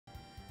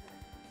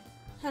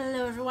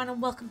Hello everyone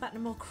and welcome back to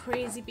more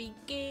CrazyB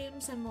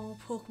games and more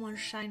Pokemon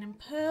Shine and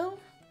Pearl.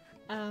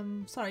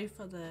 Sorry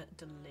for the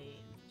delay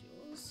in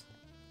videos.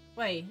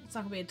 Wait, it's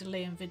not going to be a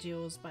delay in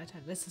videos by the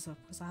time this is up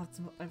because I have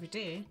them up every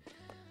day.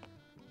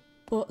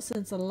 But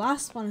since the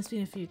last one, it's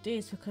been a few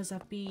days because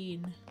I've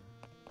been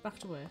back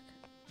to work.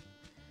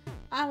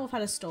 And we've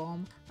had a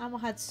storm and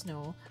we've had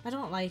snow. I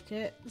don't like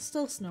it. There's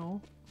still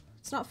snow.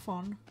 It's not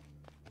fun.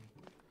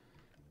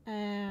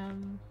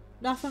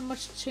 Nothing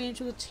much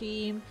change with the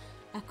team.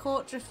 I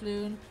caught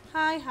Drifloon.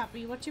 Hi,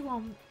 Happy, what do you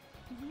want?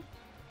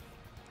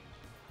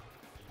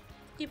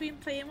 You've been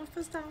playing with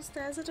us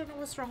downstairs, I don't know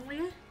what's wrong with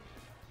you.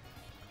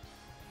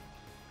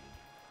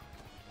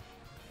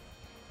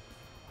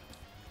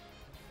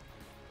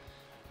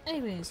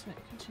 Anyways, right,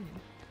 continue.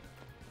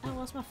 Oh,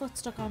 what's my foot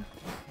stuck on?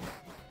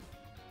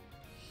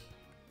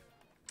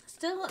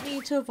 Still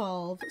need to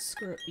evolve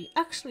Scrubby.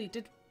 Actually,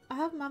 did I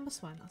have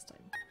Mamoswine last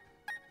time?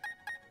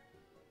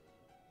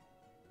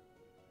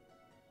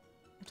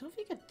 I don't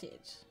think I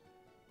did.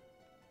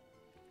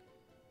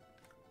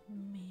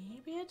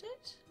 Maybe I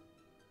did?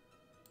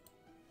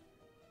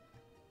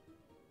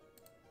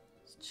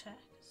 Let's check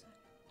a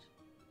second.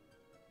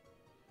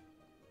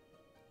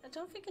 I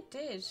don't think I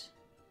did.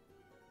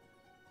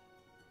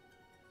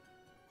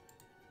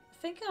 I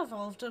think I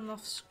evolved him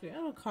off screen.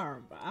 I can't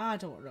remember. I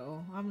don't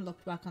know. I haven't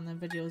looked back on the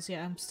videos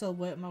yet. I'm still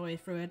working my way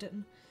through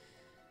editing.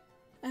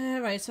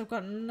 Right, so I've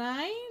got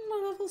 9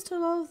 more levels to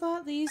evolve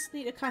that. These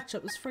need to catch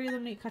up. There's 3 of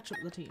them need to catch up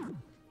with the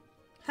team.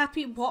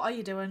 Happy, what are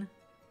you doing?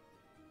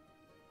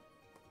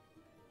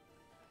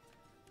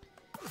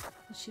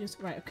 She was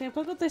right. Okay,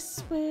 I'll go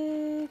this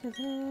way. Go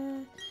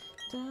there.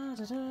 Da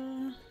da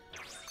da.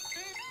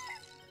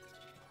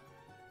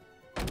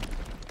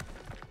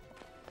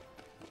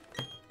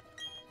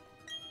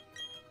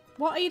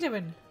 What are you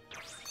doing?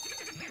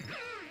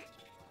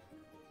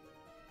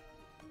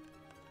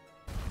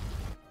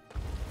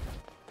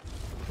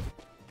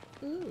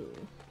 Ooh.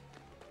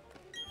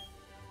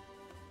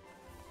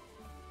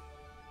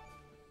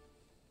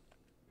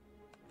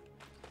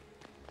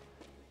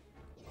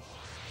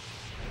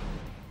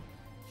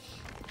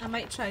 I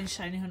might try and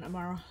shiny hunt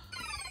tomorrow.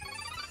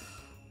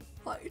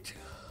 Right.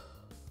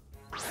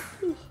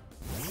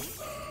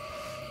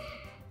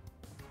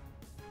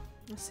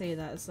 I say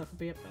that it's not gonna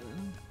be up by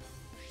then.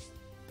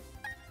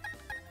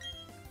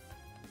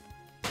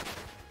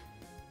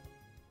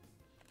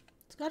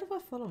 It's gotta be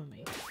following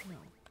me. No.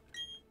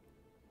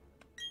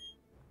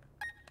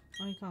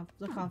 Oh, you can't.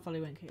 I can't follow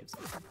you in caves.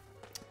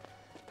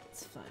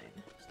 It's fine.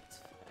 It's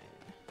fine.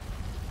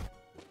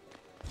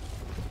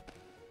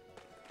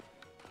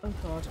 Oh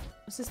god.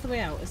 Is this the way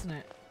out, isn't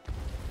it?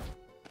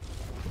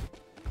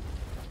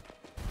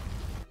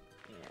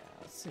 Yeah,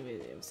 let's see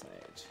the other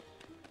side.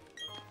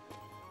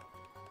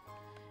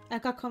 I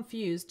got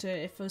confused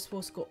if I was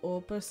supposed to go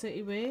Oba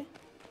City way.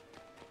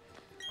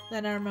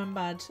 Then I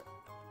remembered,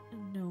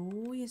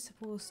 no, you're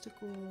supposed to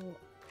go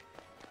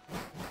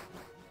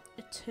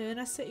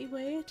Eterna City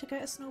way to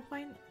get a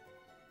Snowpoint.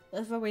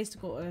 There's other ways to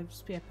go to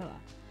Spear Pillar.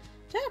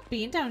 Have I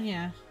been down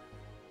here?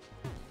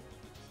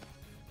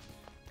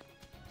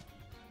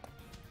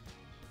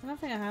 I don't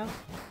think I have.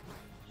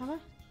 Have I? I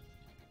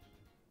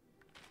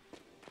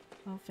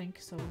don't think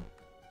so.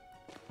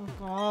 Oh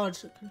god,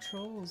 it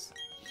controls.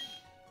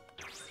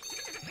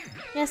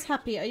 Yes,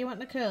 Happy, are you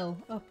wanting to curl?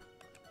 Up.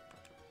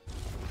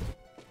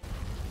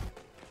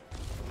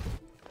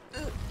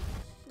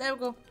 There we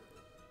go.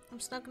 I'm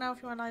snug now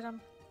if you want to lie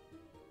down.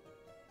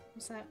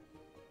 What's that?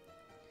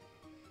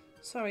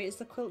 Sorry, is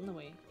the quilt in the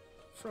way?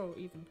 Throw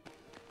even.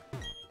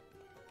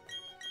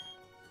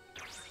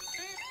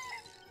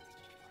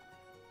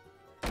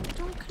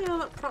 Don't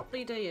curl up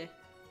properly, do you?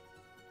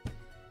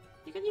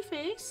 You got your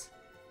face?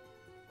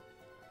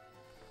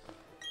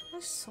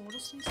 There's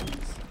sawdust in these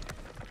things.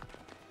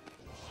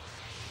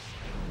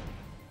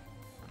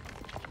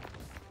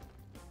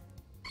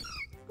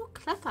 Oh,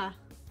 clever.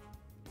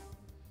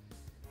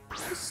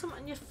 There's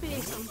something on your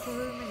face. I'm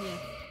grooming you.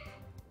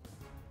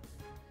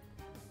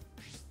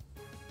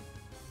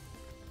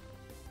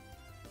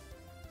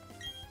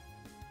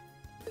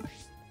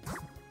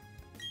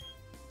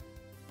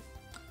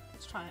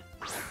 Let's try it.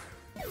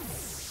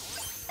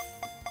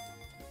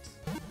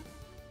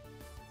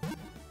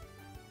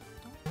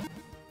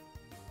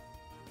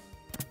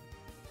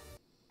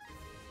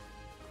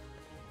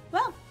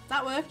 Well,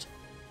 that worked.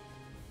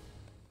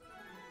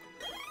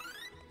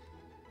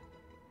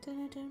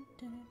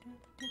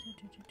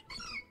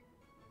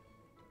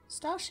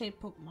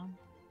 Star-shaped Pokemon.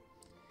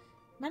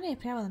 Many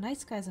appear when the night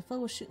skies are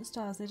filled with shooting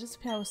stars. They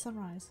disappear with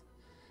sunrise.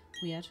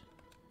 Weird.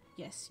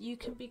 Yes, you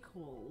can be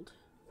cold.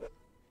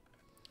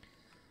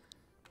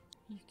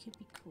 You can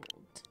be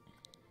cold.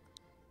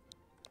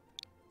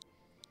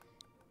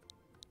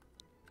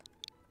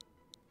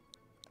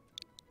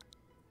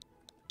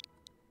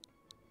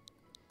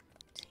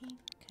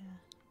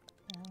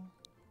 Tinkerbell.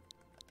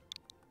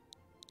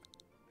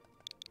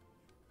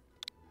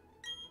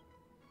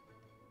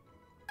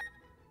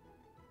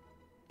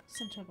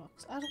 Center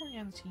box. I don't want you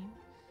on the team.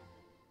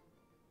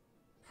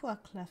 Poor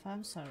Clef,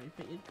 I'm sorry,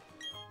 but you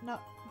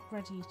not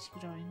ready to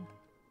join.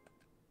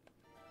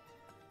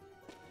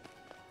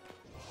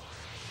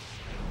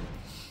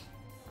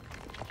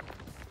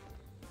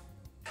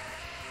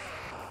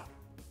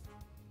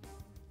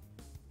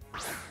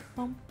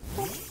 Bum,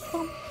 bum,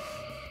 bum.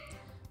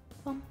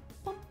 Bum,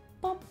 bum,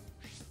 bum.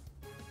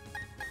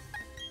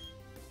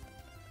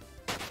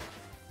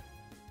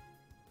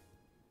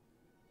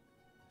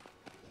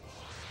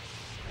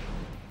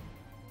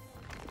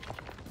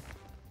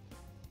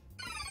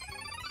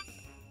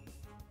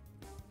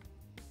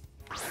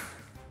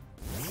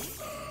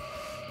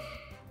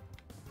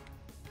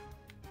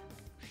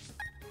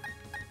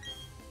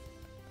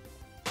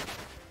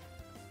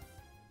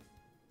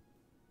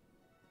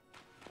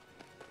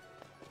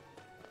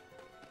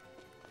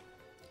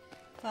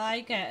 If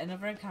I get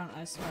another account,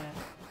 I swear.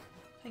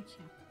 Thank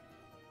you.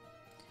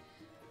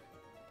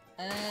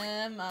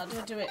 I'll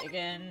do it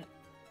again.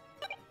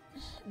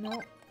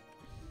 No.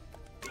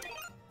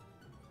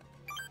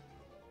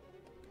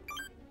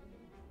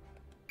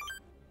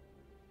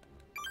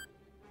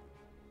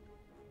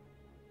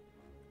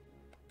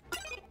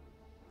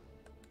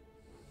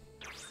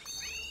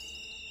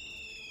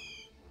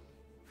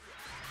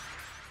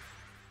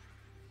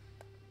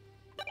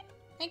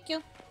 Thank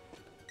you.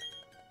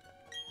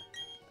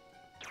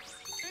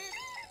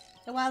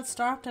 The wild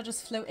stopped, I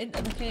just flew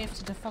into the cave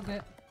to defog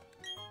it.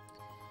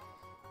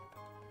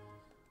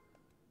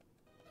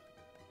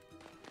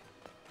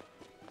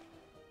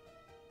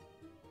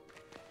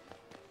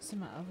 Doesn't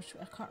matter which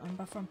I can't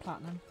remember from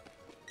Platinum.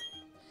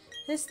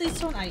 This leads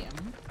to an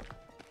item.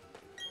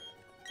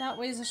 That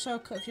way is a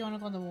shortcut if you want to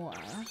go in the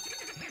water.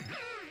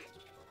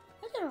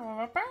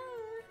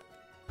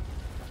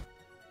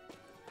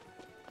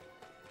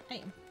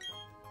 Item.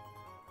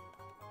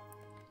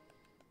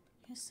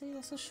 You see,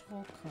 that's a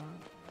shortcut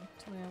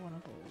to where I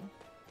want to go.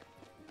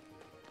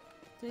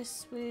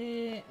 This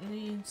way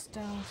leads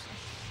down.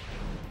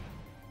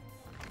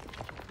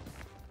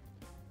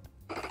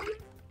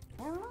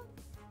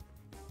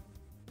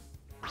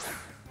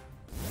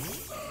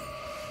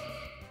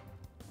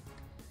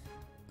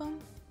 Bum,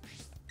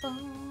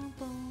 bum,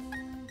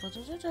 bum.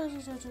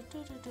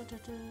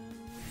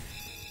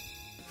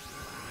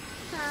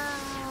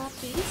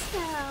 Happy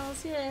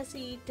smells, yes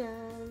he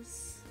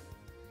does.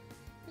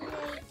 I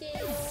do.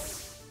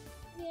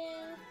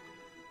 Yeah.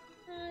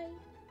 Hi.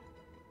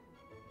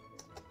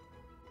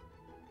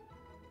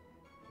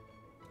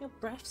 Your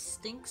breath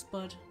stinks,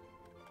 bud.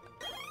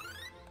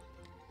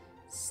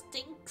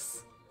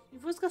 Stinks.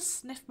 You've always got to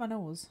sniff my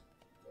nose.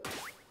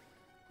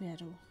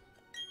 Weirdo.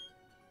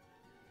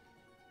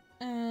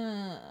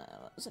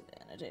 What was I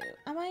gonna do?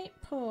 I might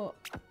put...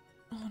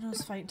 Oh no,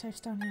 it's fighting types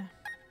down here.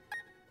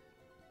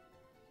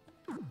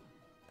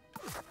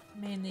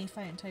 Mainly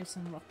fighting types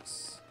and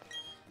rocks.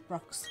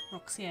 Rocks,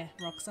 yeah,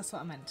 rocks, that's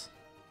what I meant.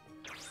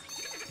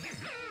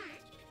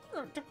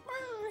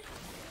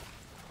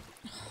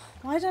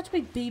 Why did it have to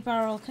be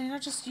B-barrel? Can you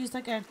not just use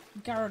like a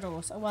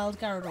Gyarados, a wild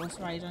Gyarados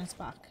ride on its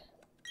back?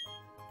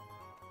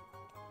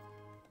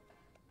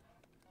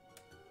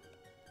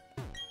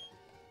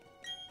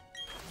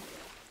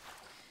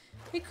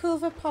 It'd be cool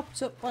if it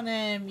popped up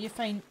when you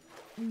find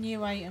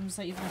new items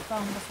that you've not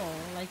found before.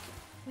 Like,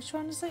 which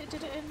one is it you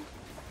did it in?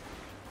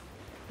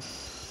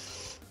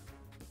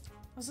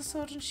 Was a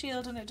Sword and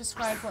Shield and it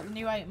described what the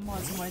new item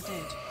was and what it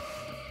did.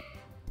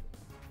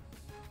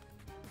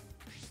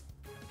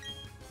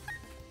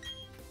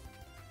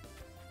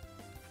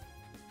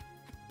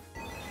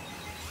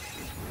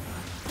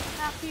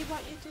 Happy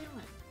what you're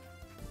doing.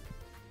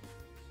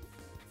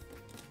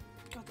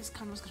 God, this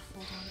camera's gonna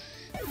fall down.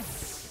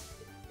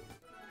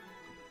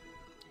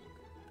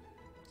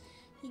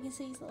 You can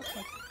see his little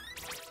head.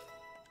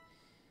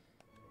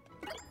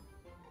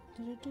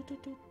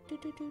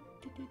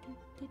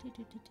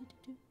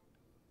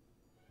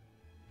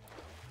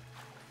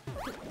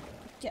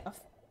 Get off.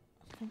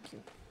 Thank you.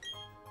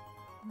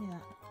 Give me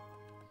that.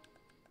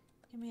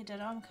 Give me a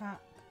dead arm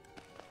cat.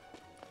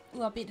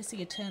 Oh, I beat to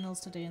see Eternals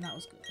today and that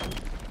was good.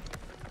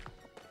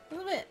 A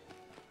little bit.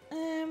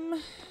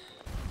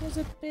 Was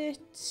a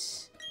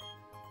bit...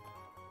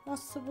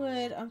 What's the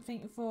word I'm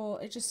thinking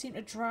for? It just seemed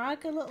to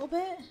drag a little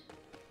bit.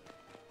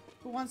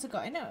 But once I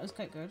got in it, it was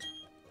quite good.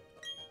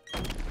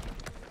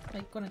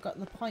 Like when I got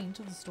the point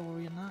of the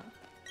story and that.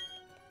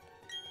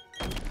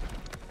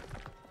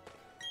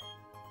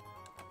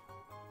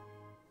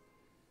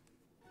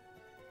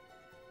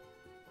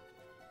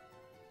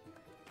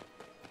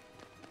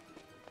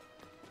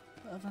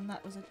 But other than that,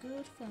 it was a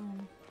good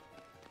film.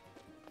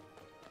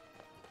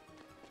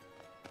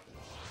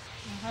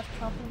 I had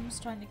problems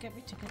trying to get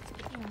me tickets,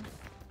 but yeah.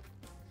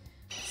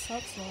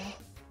 Sod's law.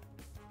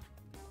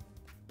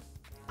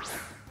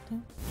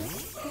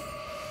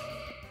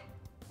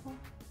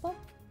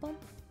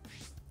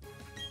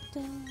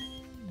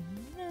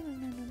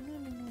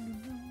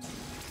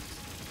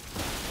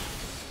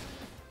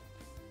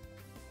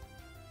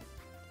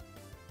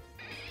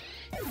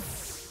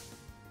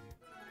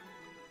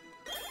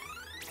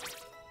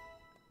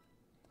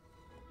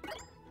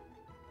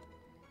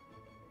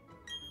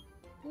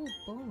 Ooh,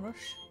 Bone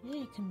Rush. Yeah,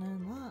 you can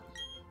learn that.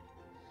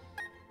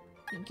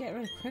 You can get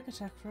rid of quick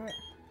attack for it.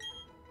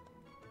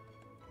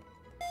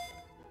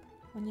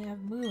 When you have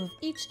move,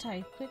 each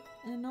type, quick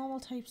and normal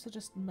types are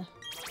just meh.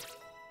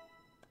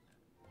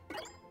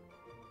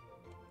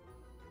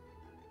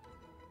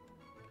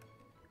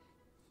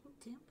 What you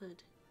doing,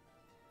 bud?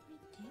 What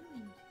are you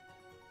doing?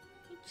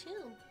 You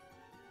chill.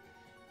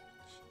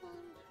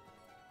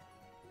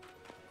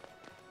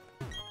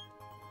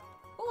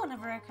 Oh, I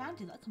never had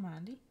candy. That'll come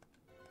handy.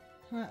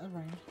 That'll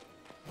round.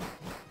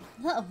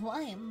 That'll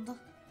wind.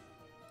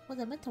 Was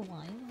I meant to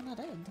wind? I'm not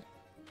in.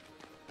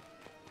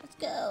 Let's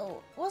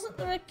go. Wasn't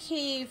there a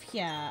cave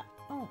here?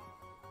 Oh.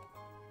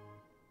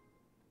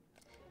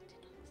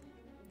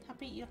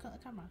 Happy you look at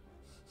the camera.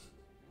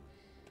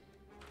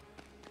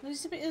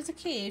 There's a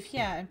cave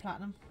here in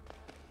Platinum.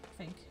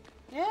 I think.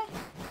 Yeah?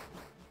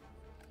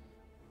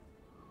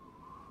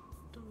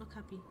 Don't look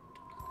happy.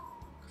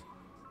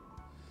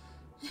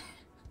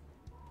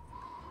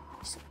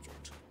 So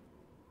cute.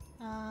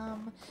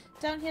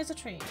 Down here's a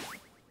train.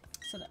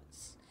 So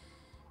that's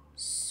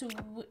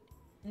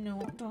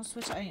no, don't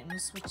switch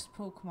items, switch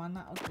Pokemon.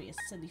 That would be a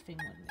silly thing,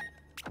 wouldn't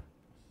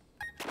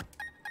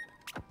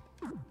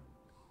it?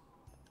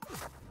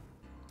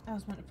 I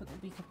was meant to put the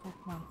weaker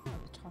Pokemon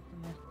at the top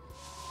and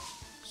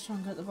the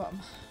stronger at the bottom.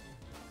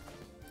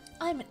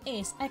 I'm an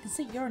ace. I can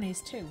see you're an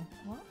ace too.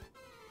 What?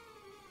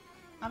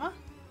 Am I?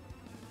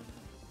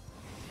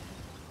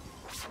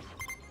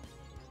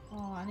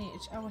 Oh,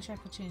 I wish I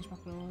could change my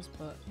clothes,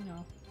 but you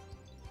know,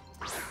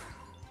 I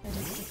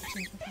didn't get to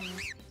change my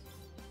clothes.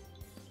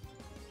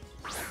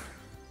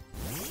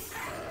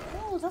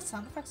 Oh, that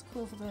sound effect's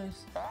cool for the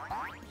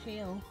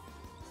hail.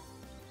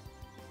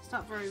 It's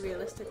not very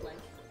realistic, like.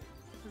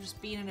 I'm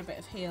just being in a bit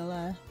of hail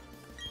there.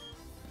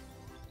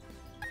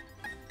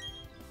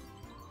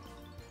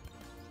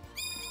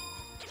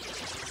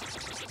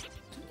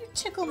 Don't you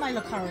tickle my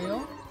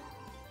Lucario?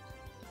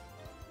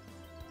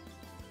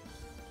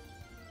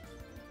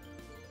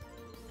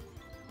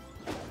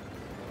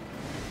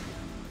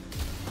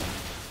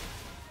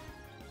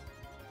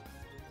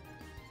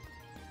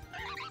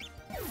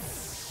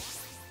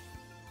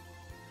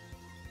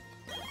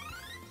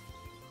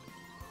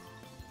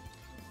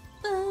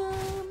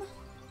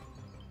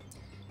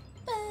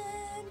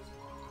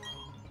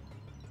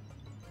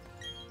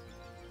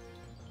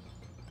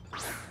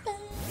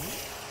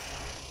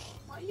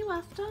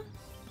 After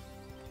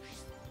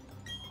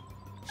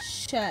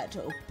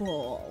Shadow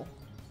Ball.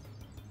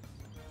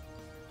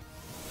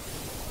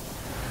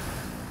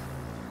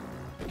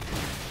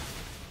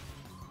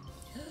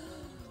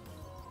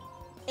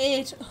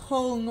 It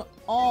hung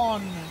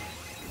on.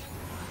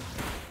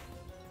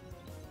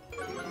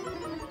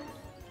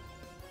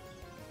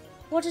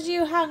 What did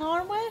you hang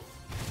on with?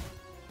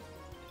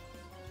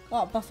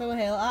 What, Buffalo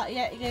Hill? Ah,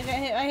 yeah, you're gonna get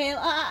hit by Hill.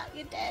 Ah,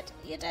 you're dead.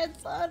 You're dead,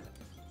 son.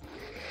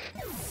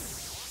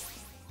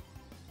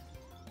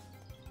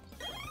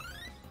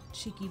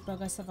 Cheeky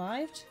bugger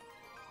survived.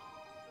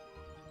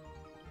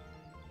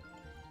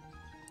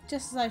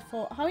 Just as I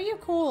thought. How are you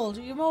cold?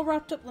 You're more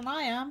wrapped up than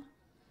I am.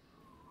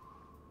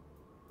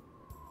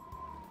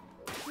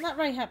 I'm not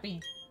very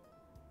happy.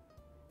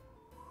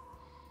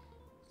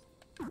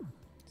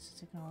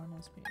 Just ignoring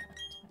those people.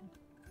 It's fine.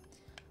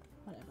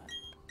 Whatever.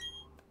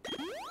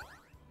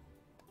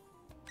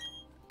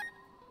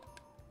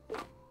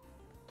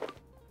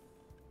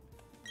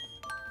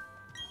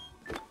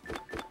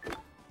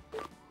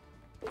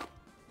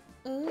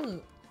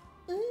 Ooh.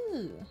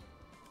 Ooh.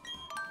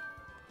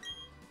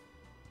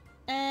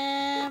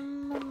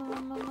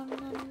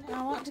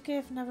 I want to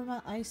give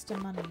Nevermind Ice the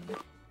money.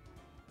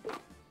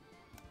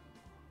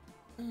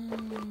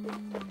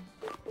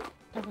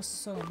 There was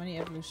so many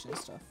evolution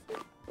stuff.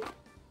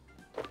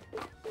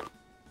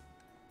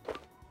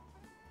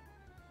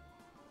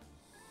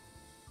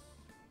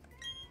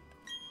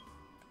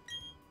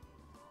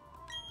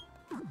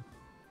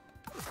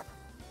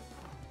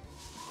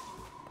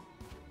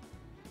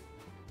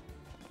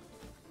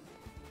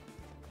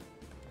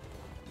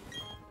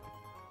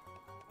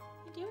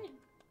 What are you doing?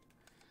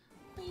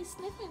 What are you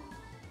sniffing?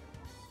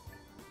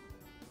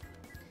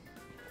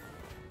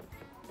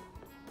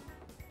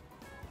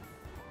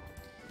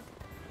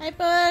 Hi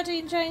bud, are you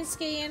enjoying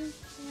skiing?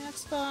 Yeah,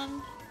 it's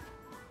fun.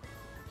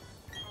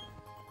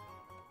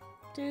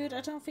 Dude,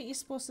 I don't think you're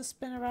supposed to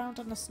spin around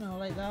on the snow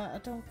like that. I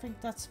don't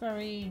think that's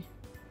very...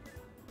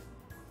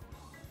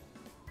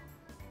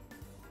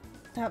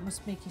 That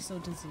must make you so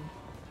dizzy.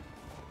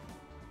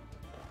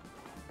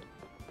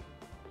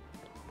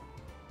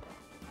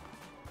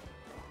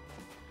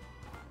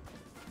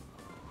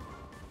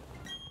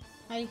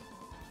 Hi.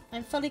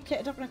 I'm fully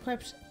kitted up and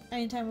equipped.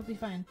 Anytime will be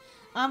fine.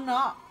 I'm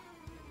not.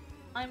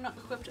 I'm not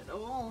equipped at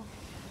all.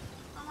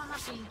 I'm not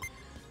happy.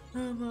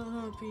 I'm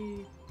not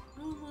happy.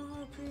 I'm not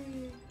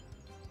happy.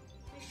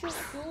 You should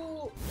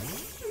go.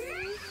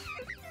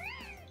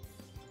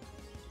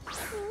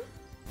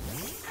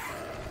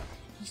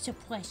 He's so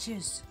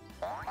precious.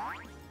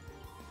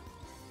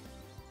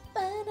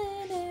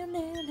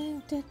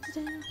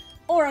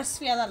 Or a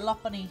sphere that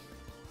Lopunny.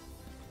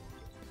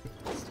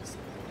 I still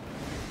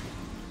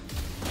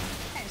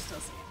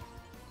see it.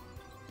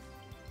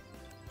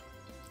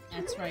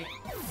 That's right.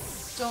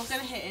 Don't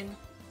get a hit in.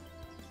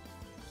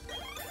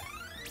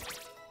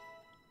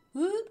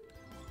 Whoop.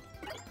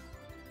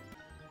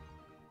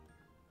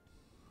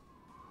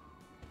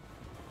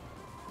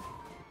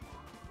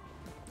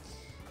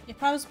 Your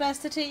prob's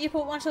best to take your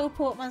Pokemon to a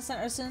Pokemon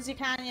Center as soon as you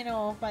can, you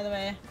know, by the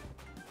way.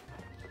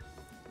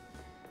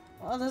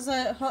 Oh, there's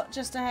a hut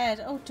just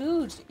ahead. Oh,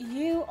 dude,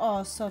 you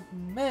are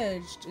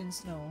submerged in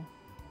snow.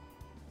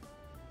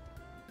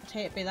 I'd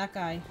hate to be that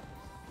guy.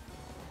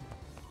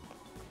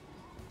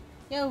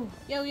 Yo,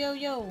 yo, yo,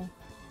 yo.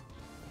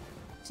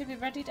 To be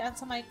ready to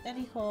answer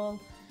any call.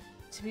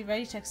 To be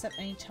ready to accept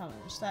any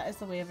challenge. That is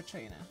the way of a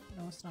trainer.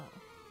 No, it's not.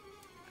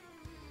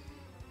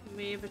 The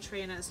way of a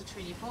trainer is to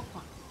train your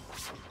Pokemon.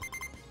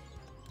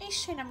 Hey,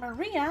 Trainer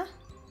Maria.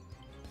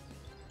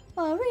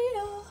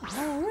 Maria,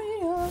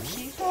 Maria,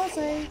 she has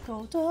a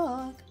cold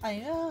dog. I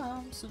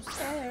am so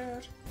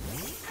scared.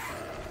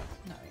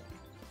 Not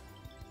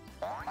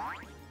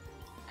really.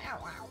 Ow,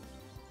 ow.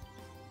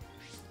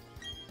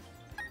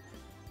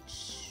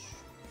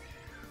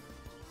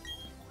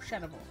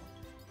 Shadow Ball.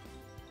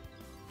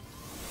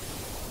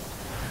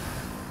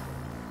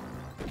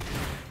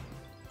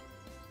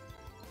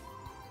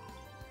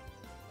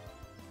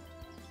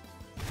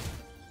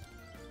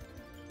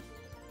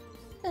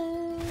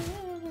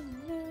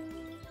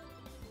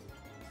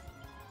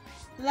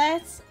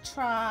 Let's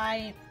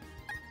try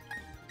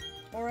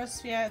Aura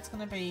Sphere. It's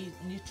gonna be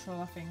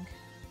neutral, I think.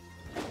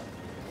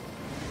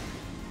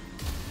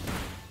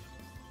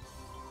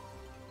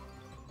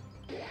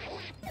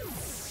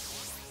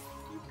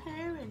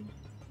 Repairing.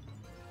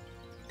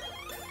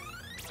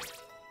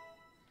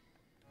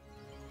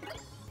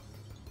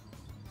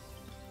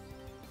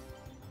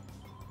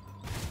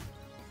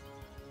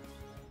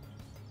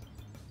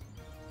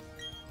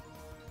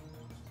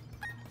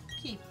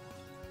 Keep.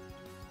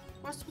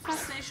 What's the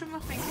fascination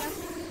with my finger?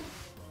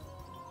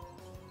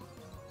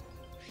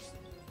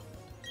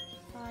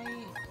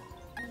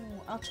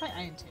 Ooh, I'll try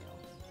Iron Tail.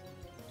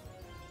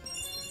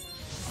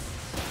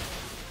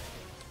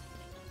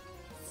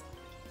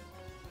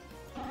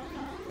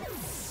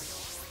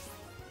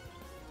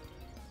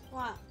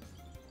 What?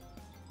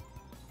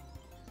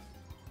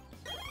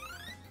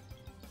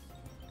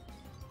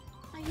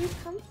 Are you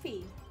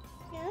comfy?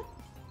 Yeah?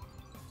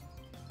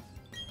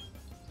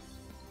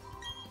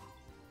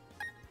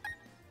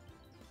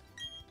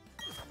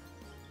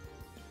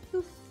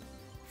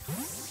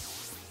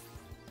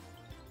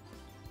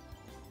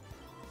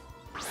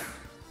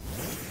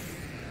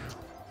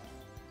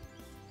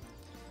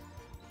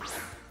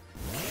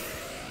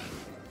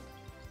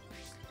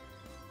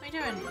 What are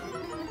you doing?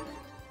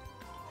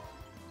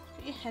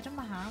 Put your head in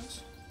my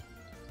hand.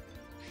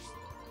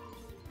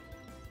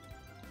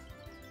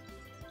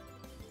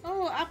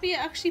 Oh, Abby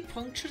actually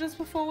punctured us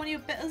before when you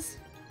bit us.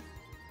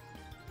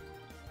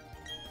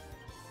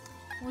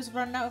 He was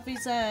running out of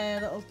his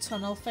little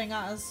tunnel thing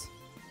at us.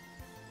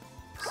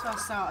 So I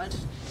started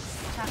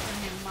tapping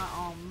him with my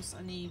arms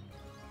and he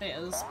bit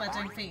us, but I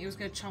didn't think he was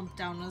going to chomp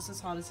down us as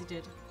hard as he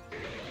did.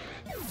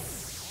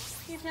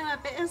 You've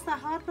never bit us that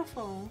hard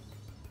before.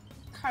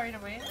 Carried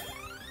away.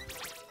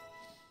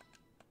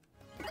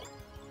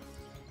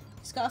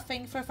 He's got a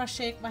thing for if I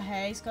shake my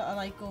hair, he's got to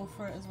like go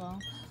for it as well.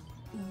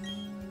 Ooh.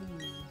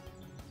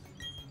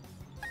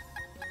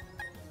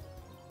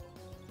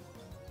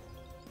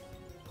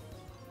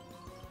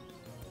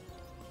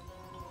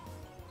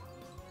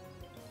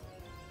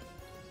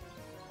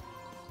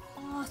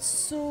 Oh, it's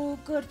so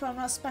good, but I'm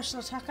not a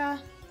special attacker.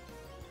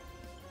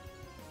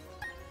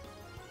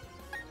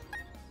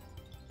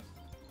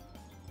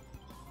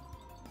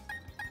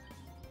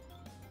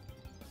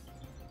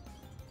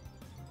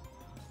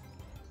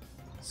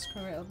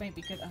 Screw it, it'll make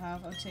me good to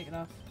have. I'll take it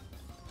off.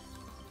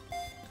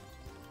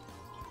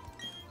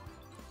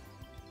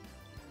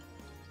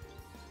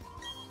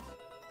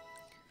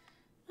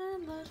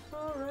 And let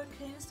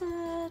hurricanes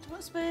dead.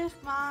 What's with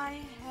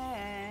my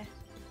hair?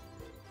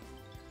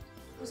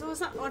 There's always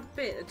that odd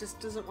bit that just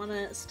doesn't want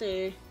to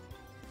stay.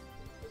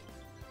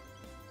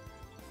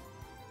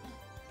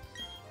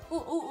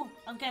 Oh,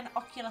 I'm getting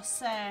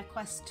Oculus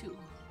Quest 2.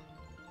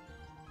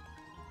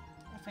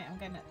 I think I'm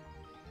getting it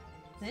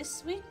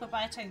this week, but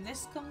by the time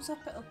this comes up,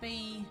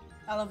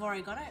 I'll have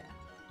already got it.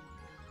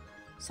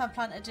 So I'm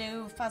planning to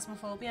do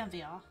Phasmophobia in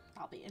VR.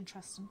 That'll be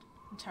interesting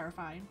and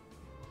terrifying.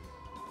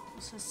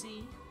 So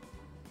see.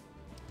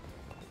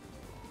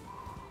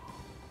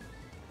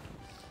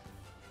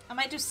 I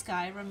might do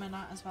Skyrim in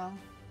that as well.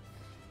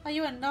 Are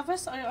you a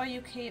novice or are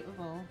you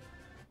capable?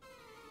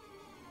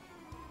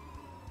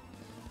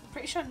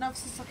 Pretty sure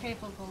novices are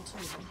capable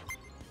too.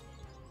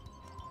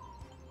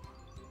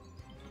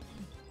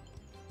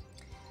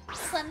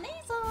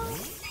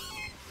 Sneasel!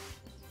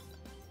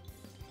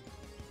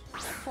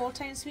 4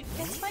 times a week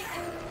against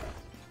fighting.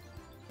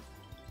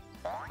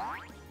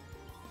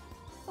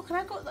 Oh, can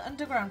I go to the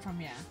underground from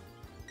here?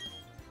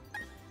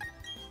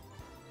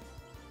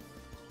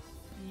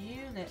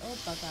 You little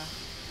bugger.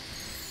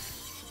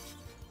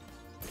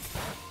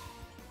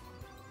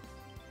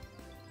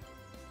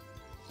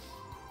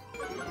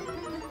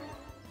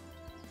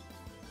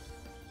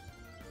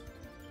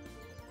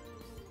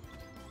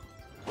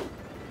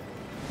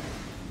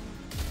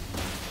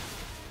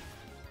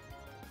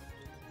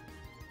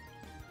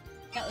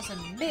 That was a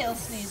little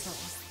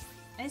sneasel.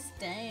 It's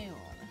down.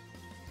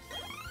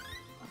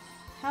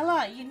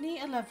 Hella, you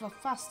need to level up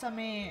faster,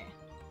 mate.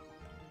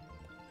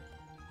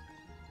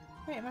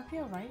 Wait, it might be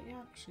alright, yeah,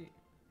 actually.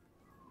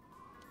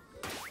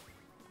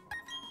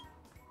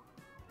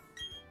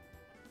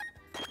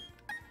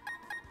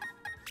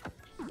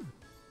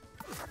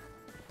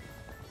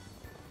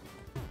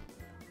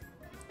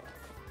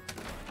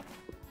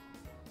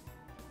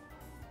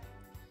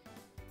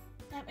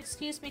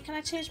 Excuse me, can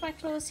I change my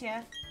clothes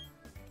here?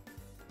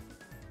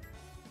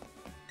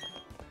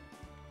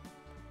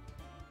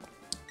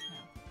 No.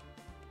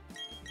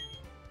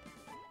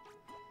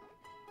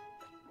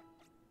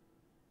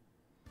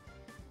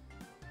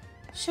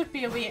 Should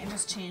be a way to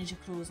just change your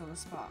clothes on the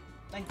spot.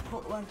 Like,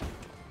 put one.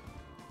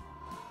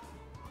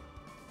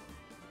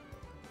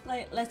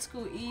 Like, let's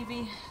go,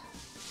 Evie.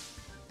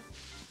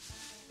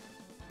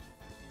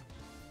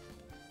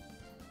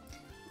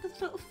 Look at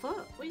the little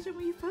foot. What are you doing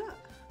with your foot?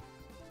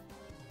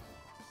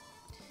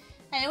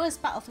 I always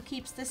battle for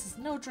keeps. This is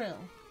no drill.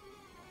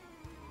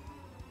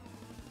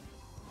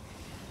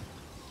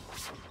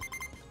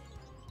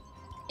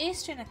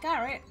 Ace trainer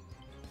Garrett.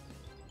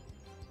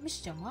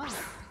 Mr. Mark.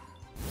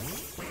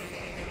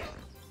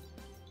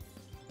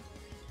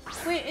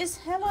 Wait, is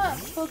Hella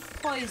bug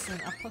poison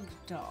a pug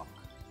dog?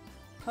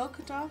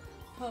 Pug dog?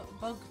 Bug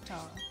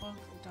dog. Bug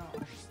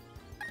dog.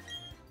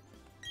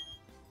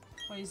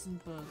 Poison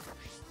bug.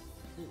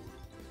 Ooh.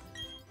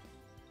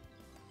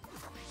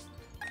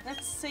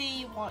 Let's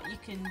see what you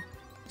can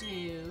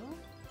do.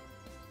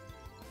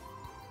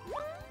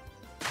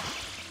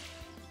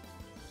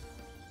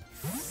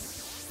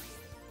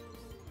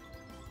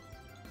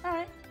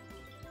 Alright.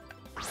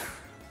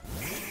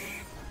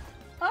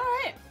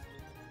 Alright.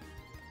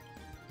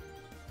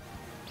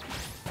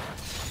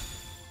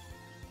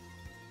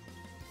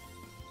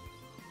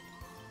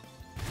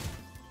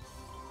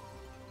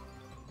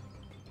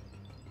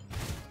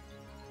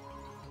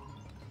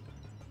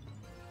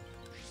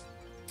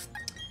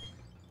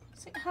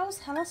 How's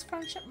Hella's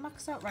friendship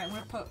maxed out? Right, I'm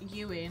gonna put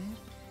you in.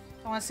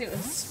 I wanna see what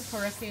this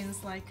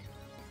hurricane's like.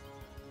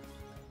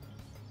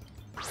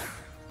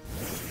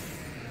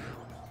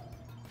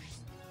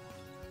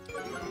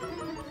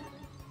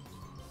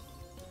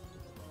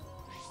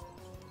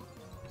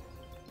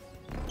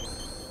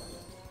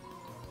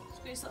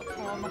 Just gonna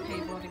pour on my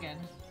keyboard again.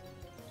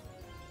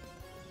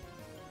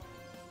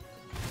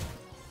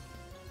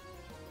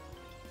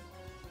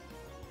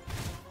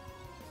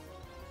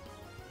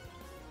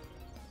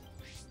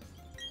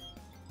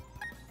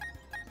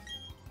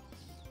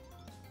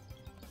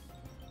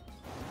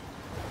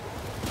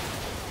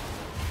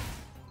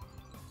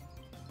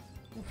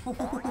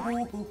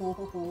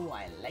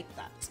 I like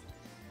that.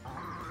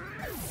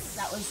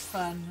 That was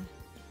fun.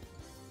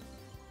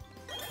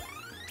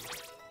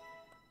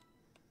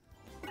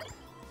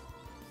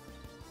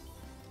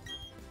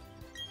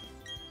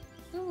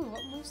 Ooh,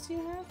 what moves do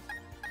you have?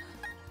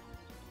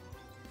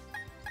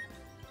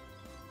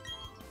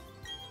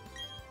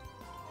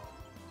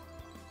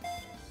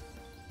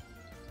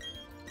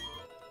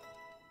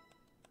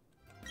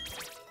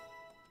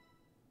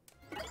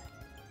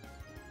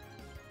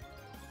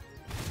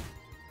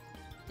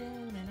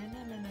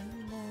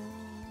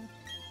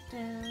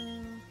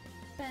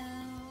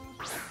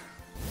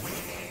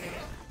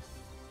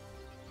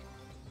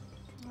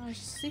 Oh,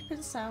 she's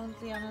sleeping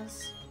soundly on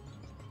us.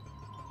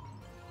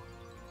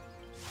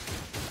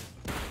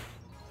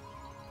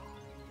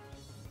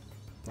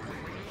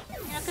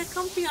 Yeah, get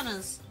comfy on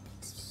us.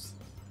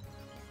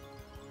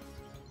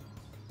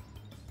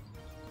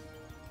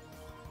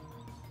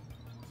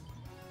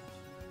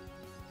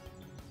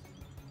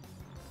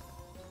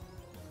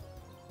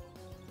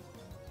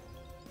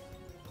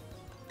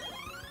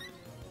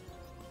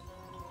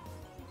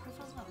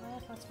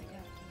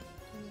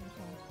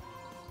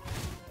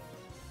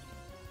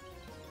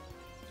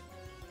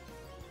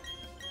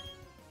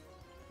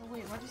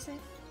 Wait, what did you say?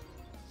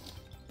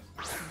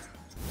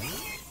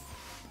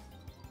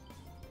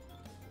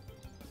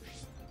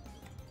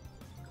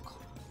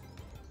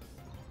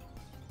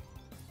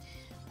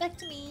 Back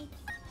to me.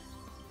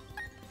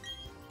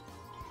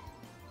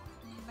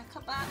 Back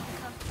up. I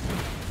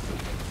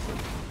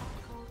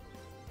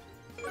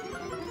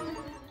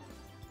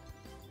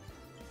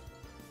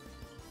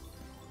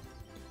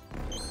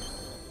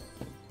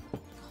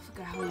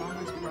forget how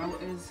long this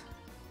route is.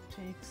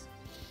 Takes.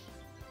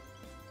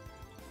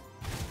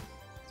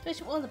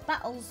 Especially with all the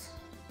battles.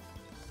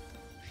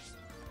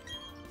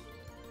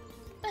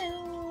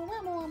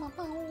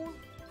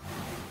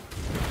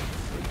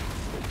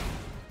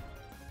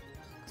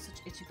 Such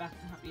itchy back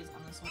and happy as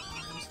on this one.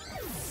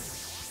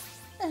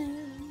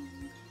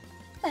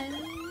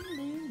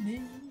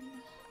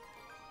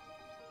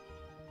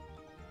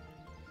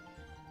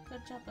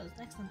 Good job, that was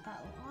an excellent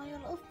battle. Oh, your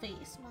little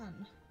face,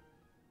 man.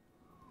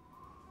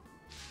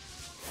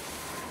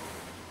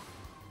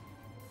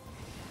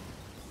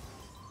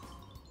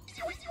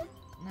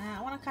 Nah,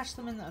 I want to catch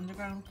them in the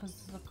underground because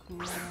they're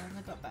cooler and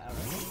they got better.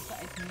 They've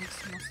got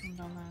ignorance and nothing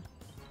down there.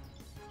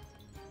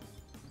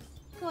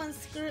 Go on,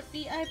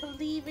 Scrippy, I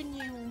believe in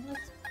you.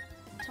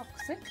 Let's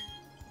toxic.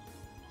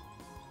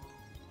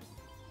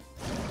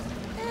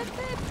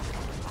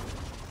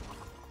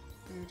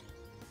 Rude.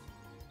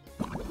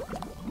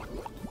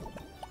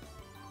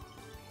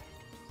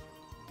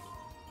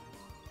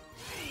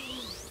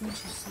 Don't you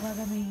swear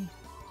at me.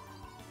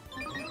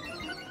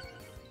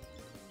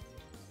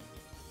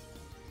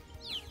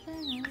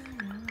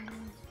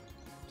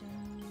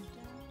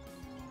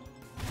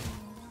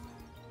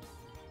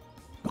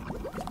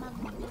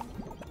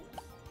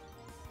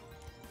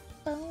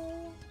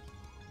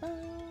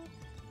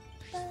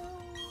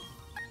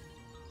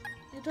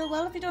 You do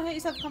well if you don't hurt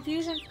yourself.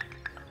 Confusion.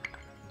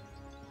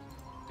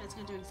 It's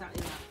gonna do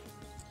exactly that.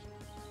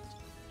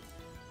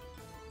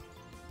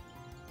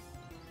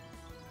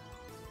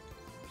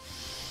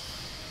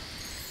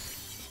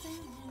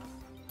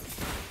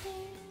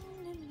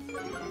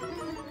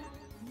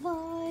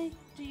 Why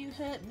do you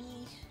hurt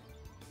me?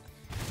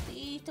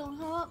 Please don't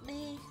hurt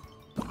me.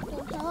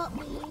 Don't hurt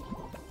me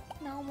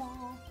no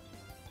more.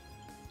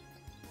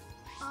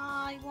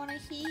 I wanna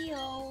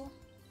heal.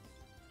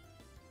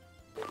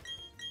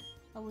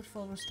 I would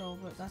full restore,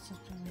 but that's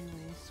just been really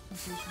waste.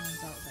 Confusion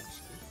runs out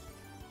eventually.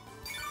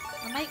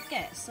 I might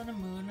get Sun and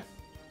Moon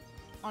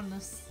on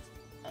this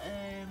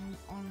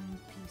on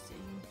PC.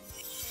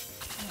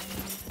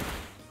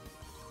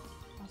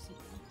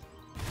 Possibly.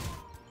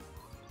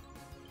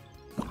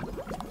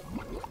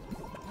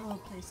 I will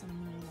play Sun and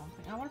Moon in one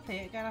thing. I want to play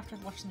it again after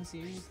watching the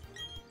series.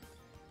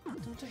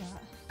 Don't do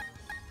that.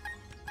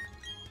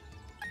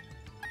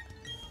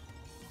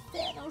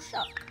 There, no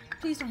shock.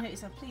 Please don't hurt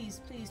yourself. Please,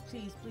 please,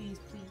 please, please,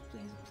 please,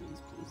 please,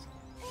 please, please.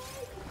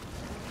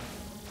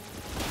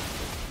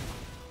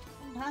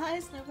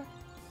 Nice, never.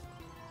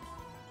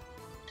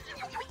 I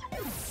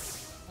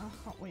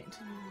can't wait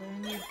until you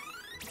learn your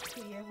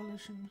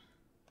pre-evolution.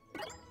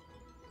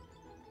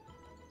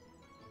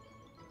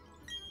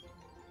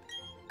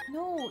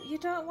 No, you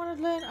don't want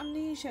to learn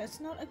amnesia.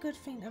 It's not a good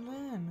thing to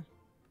learn.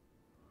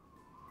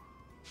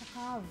 I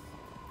have. Oh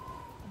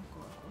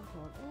god, oh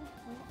god, oh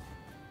god.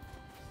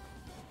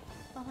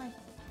 Oh hi.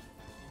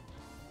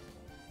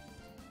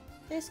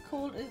 This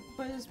cold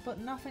is but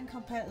nothing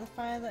compared to the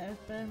fire that has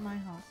burned my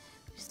heart.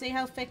 See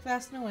how thick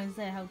that snow is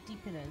there, how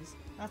deep it is.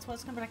 That's what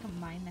it's gonna be like on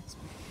mine next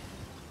week.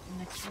 In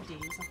the next few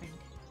days, I think.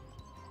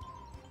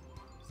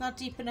 It's not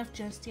deep enough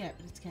just yet,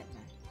 but it's getting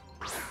there.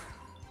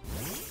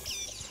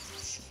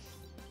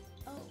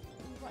 Oh,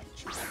 right,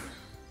 chicken.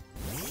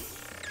 Okay,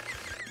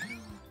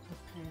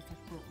 if I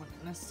brought one,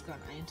 unless it's got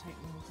an iron type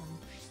move and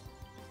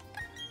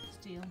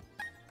steel.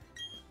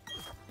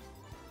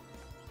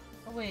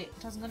 Oh wait,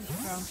 it hasn't got any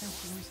ground type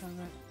moves, has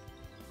it?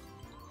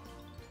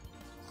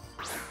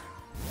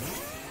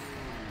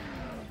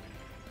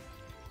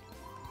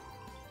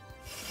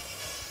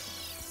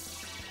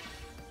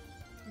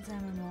 Is there a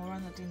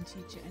moron that didn't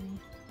teach it any?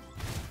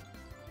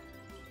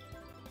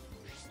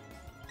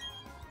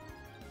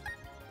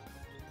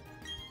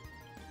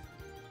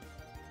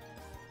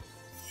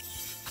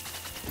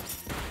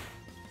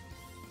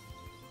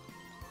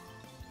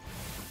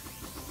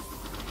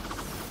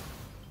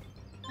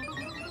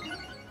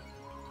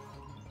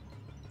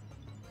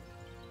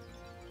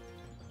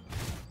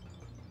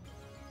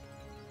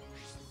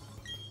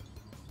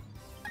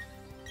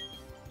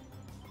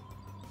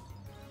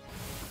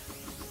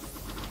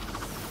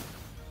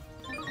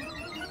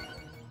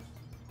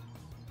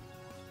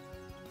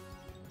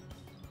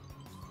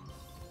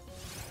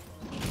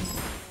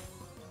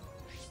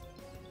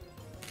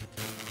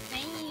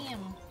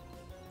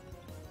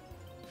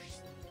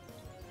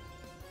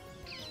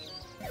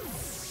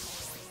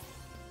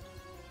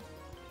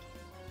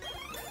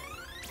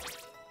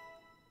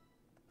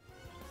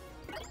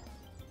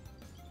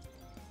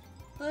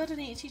 Bird, I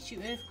need to teach you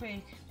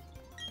Earthquake.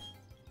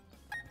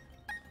 I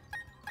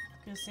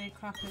was gonna say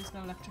Crapper's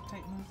got electric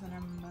type moves and I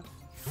remembered.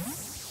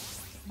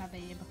 My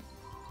babe.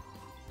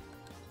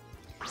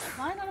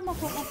 Why none of my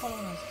Pokemon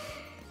following us?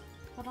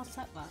 Why not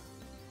set that?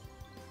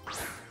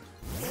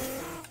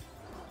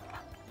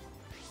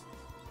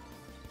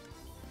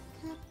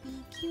 Happy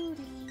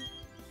cutie.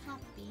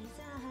 Happy's a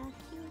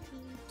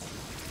cutie.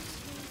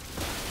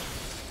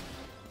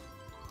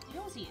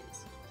 Yours he is.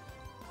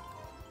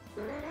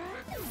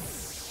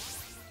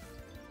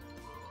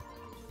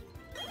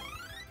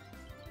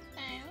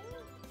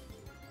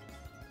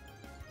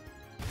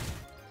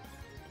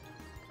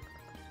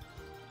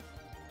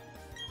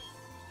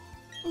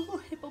 Oh,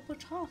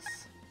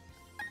 hippopotamus.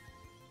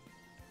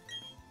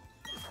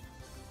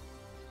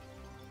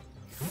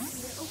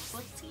 Little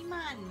footy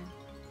man.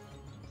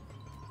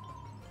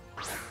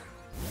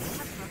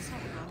 That's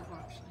not bad,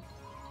 actually.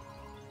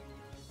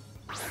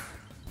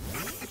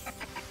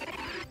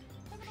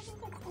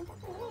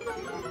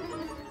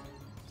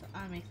 So I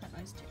make that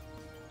noise too.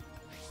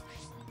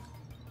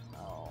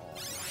 Oh,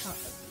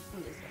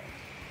 what is that?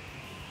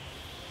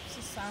 It's a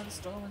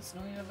sandstorm and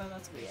snowy river,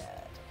 that's weird.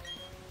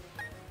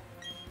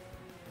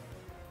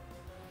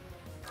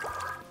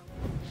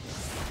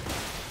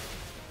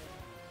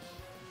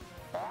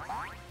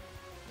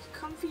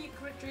 For you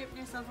draping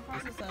yourself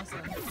across the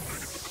person.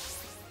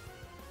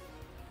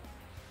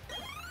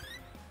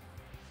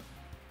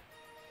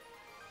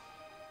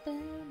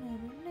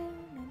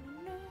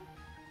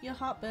 Your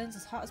heart burns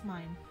as hot as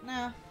mine.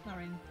 Nah, not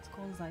really. It's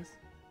cold as ice.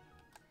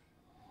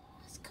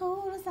 As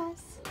cold as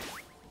ice.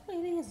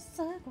 Really is a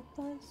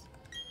sacrifice.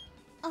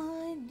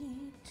 I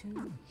need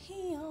to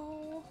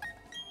heal.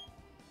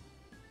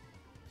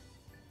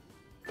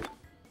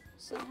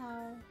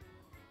 Somehow.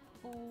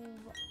 Oh,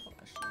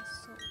 actually,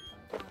 so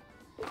bad.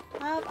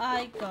 Have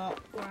I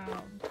got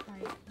ground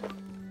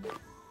titan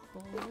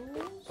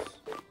balls?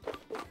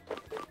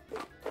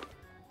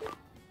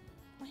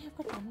 I have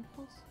got diamond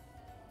balls.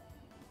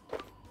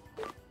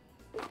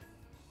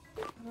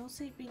 I don't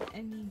see it being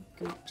any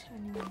good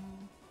anymore.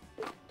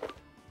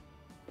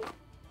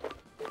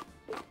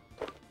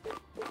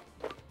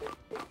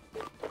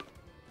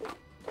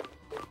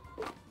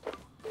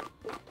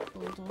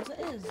 Bulldozer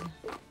it is.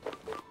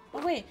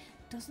 Oh wait,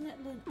 doesn't it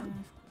look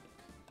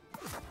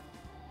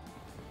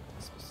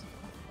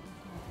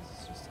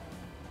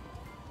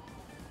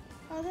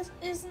oh, this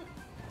isn't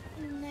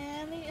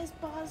nearly as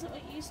bad as it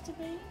used to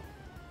be.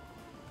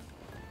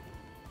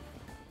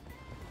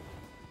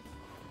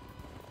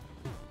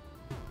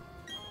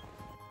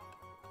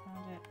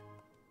 Found it.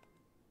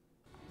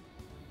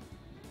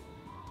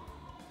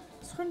 I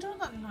was wondering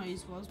what that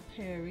noise was,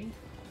 Perry.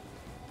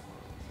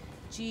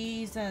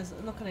 Jesus,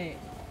 look at it.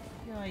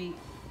 You're like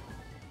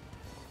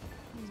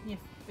using your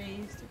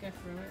face to get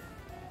through it.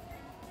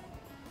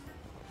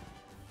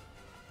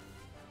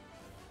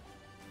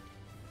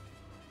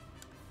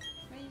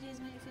 Rainy days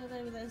make you feel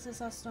day with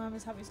this our storm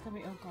is happy as can be.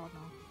 Oh god,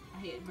 no. I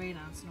hate rain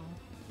and snow.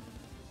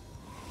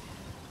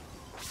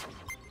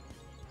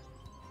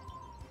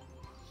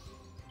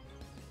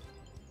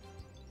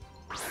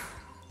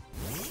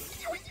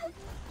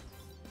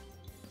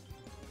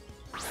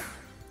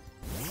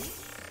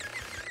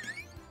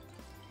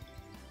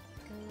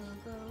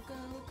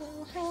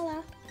 Go,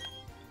 Hella.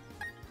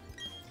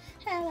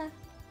 Hella. You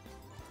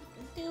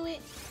can do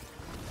it.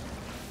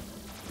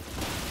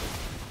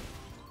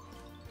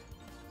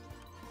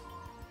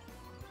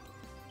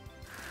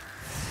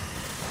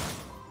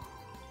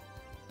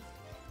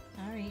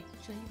 Alright,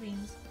 show your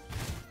beans.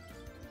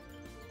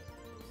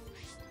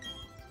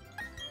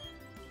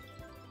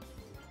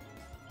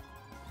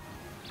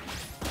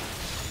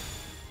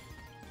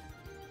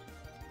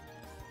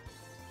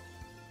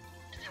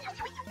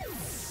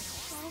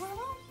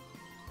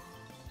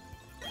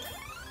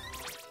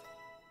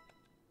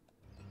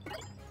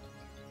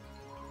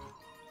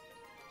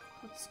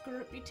 But screw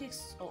it, it takes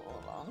so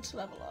long to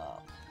level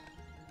up.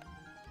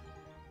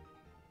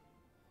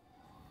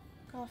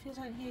 God, if you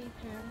don't hear your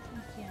parent,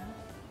 thank you.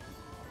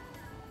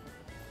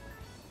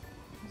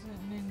 There's a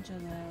ninja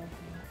there, I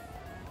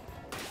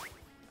think.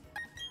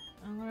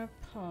 I'm gonna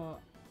put...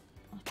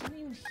 I can't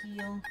even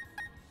heal.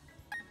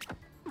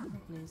 Put a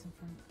blaze in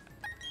front,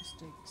 just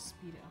to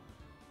speed it up.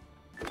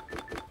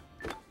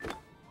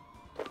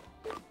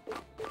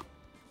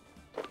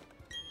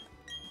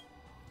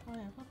 Oh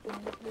yeah, what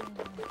blaze? Boom.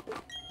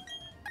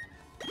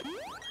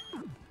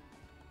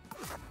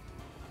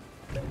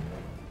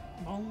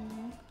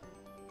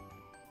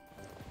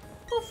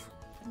 Poof!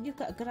 You've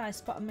got a good eye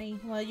spot on me.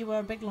 Well, you were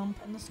a big lump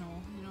in the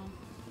snow, you know.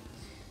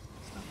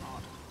 It's not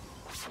hard.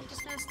 You're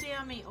just gonna stay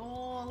on me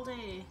all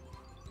day.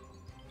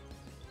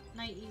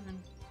 Night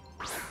even.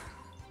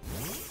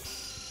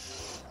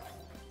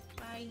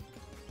 Bye.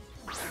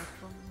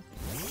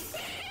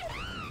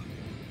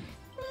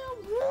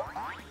 Oh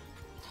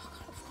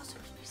god, of course it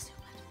would be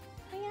stupid.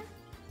 Hiya.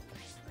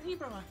 Where are you,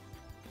 brother?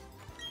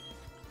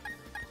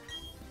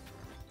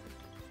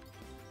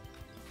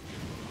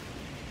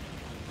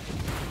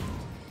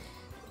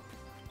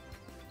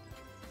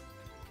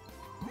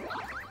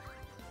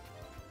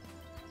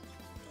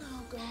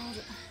 Oh god.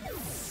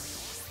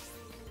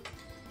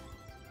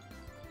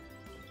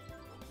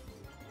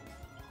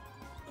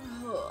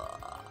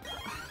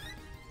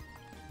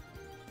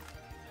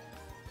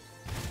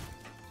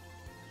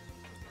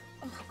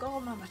 Oh god,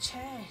 I'm on my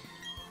chair.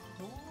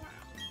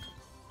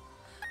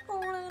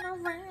 Rolling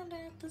around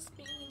at the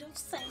speed of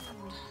sound.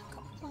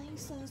 Got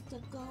places to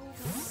go.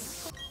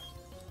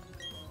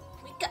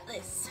 We got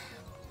this.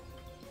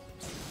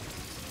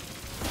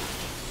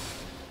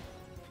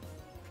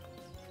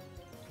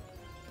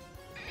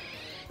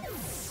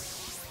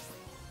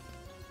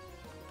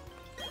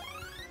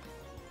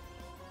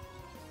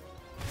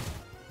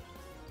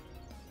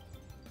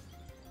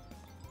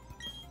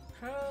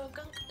 Pro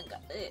gunk, I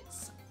got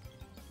this.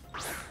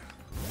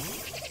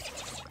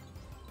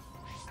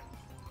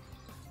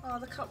 Oh,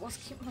 the cat was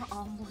keeping my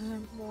arm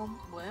warm.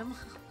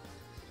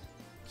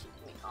 Keep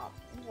me arm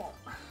warm.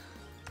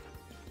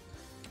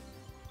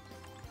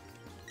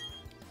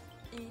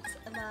 It's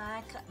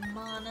like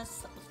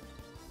minus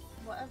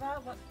whatever.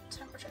 What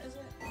temperature is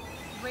it?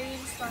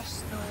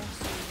 Rain/snow.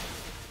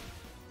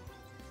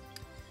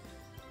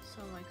 So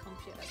my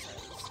computer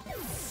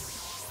says.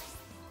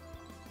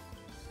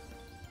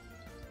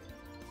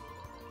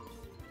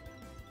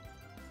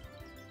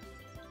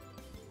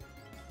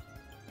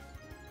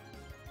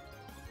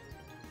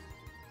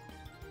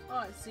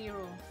 Oh, it's 0.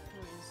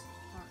 There it is.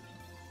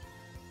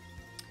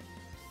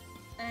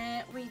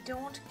 We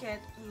don't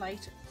get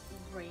light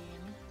rain.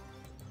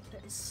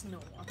 It is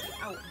snow. I'll be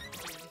out in the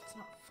rain. It's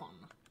not fun.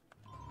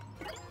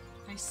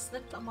 I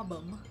slipped on my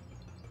bum.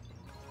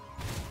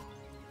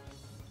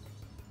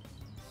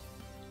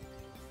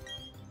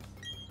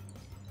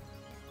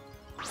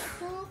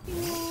 So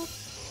cute.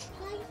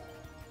 Hi.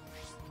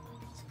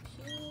 It's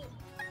cute.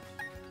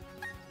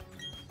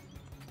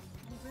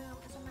 The room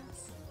is a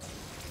mess.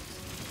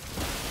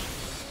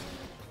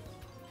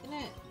 Isn't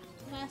it?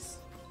 Mess.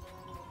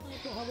 I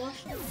got my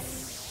washing machine.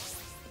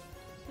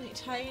 I need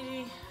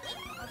tidy.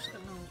 I've just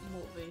got no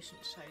motivation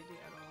to tidy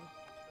at all.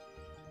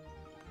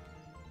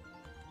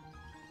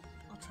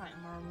 I'll try it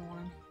tomorrow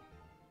morning.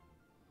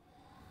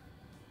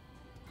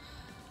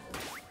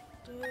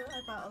 Do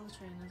I battle the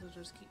trainers or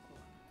just keep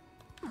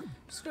going?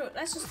 Screw it,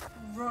 let's just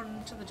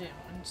run to the gym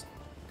and just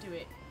do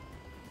it.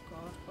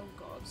 Oh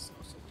god, so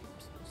deep.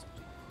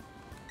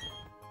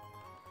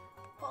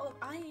 Bottle of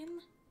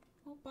iron?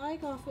 Oh, bye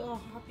Garfield.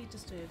 Oh, happy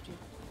disturbed you.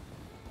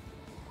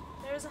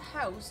 There is a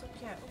house up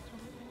here. Oh, can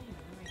I write my name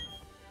in?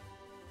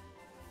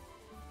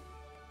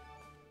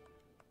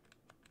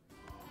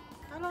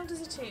 How long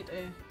does it take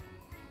to?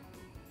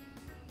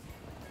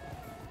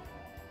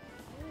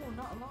 Oh,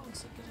 not long,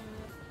 so good.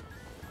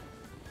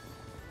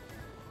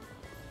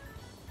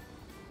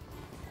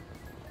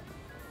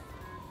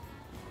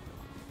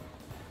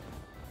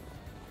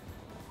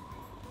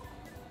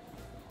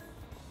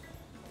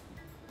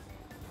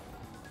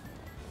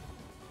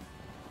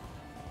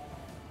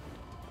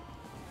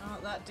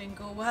 That didn't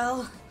go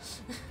well.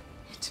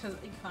 It does,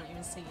 you can't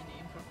even say your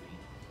name properly.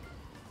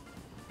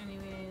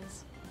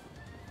 Anyways.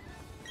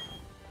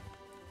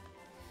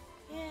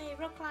 Yay,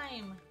 rock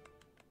climb!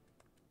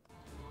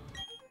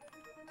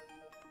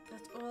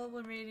 That's all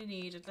we really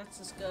needed. Let's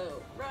just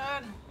go.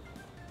 Run!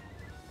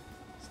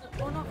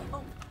 Oh no!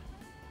 Oh!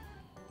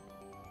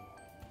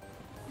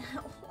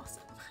 What's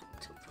that map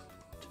to run?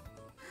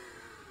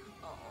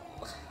 Oh.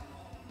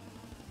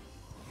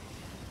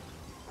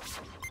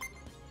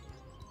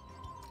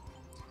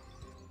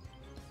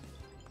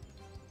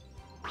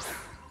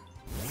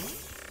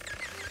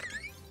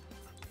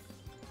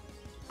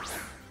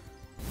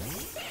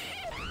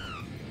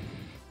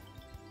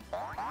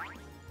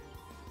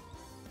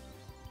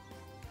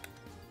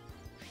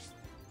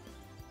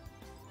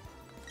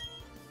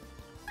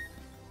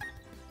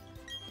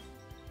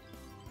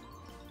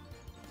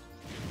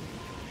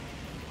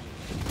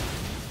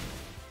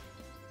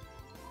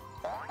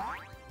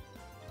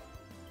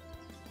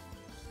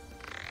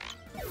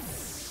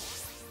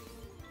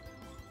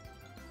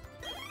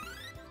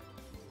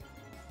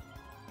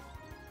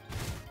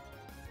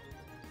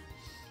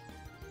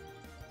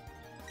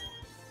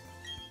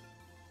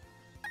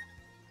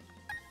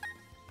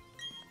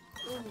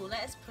 Ooh,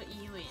 let's put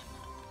you in.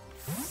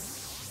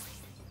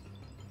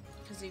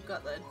 Because you've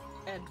got the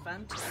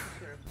advantage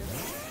of your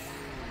ability.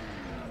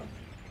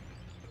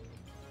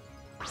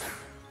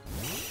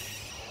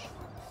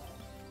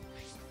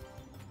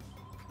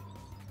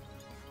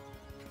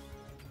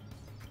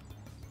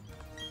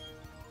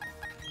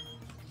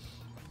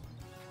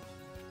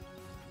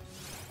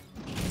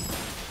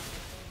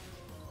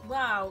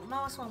 Wow,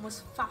 Mouse one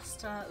was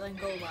faster than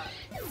Golbat.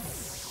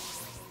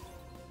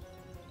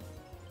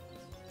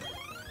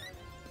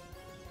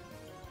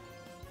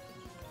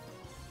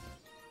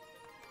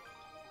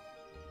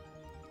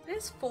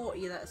 It's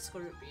 40 that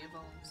Scorpio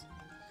evolves.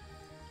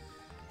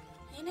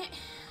 Ain't it?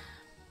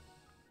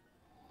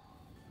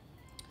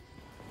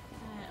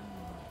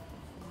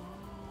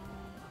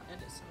 I'll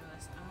edit some of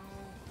this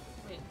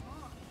out. Wait,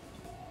 what?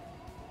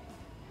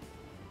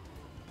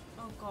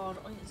 Oh god,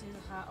 I didn't see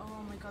the hat.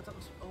 Oh my god, that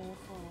was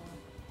awful.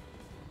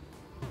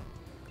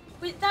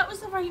 Wait, that was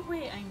the right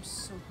way? I'm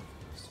so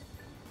confused.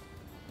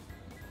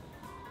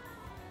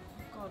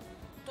 Oh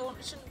god,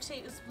 it shouldn't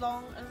take as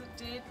long as it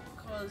did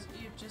because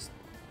you've just...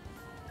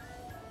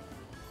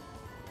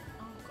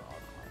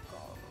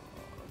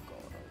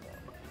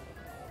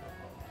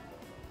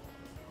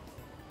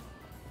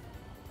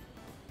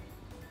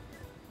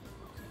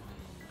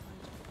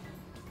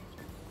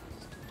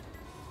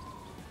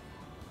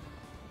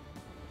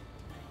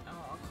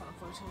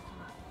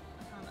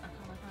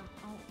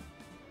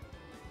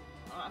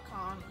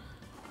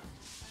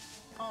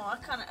 I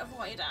can't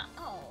avoid that.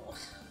 Oh.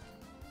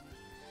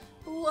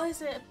 What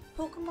is it?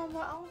 Pokemon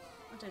battle?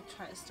 I did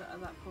try to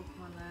start that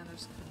Pokemon there and I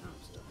just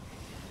couldn't stop.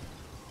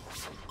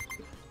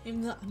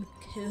 Even though I'm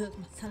killed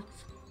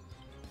myself.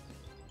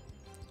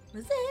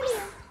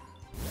 Rosalia!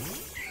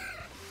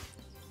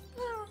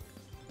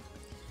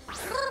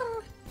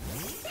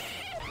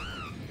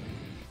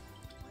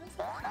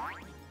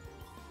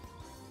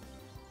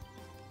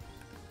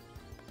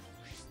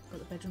 Got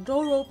the bedroom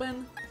door open.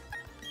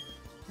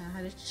 I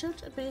had it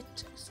shut a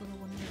bit so the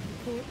one would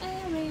pour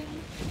air in.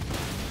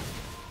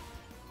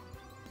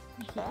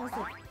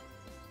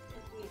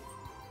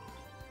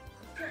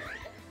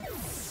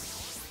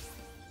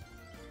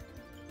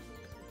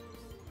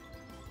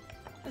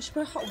 I should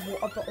put a hot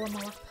water bottle on my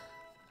lap.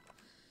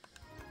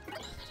 Oh, that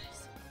is.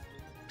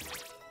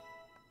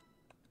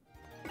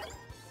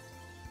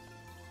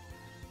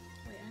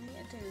 Wait, I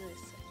need to do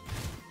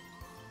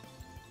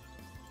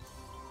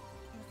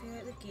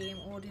the game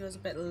audio is a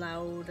bit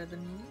louder than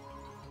me.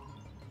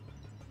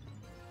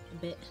 A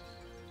bit.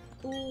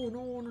 Oh,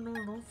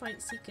 no.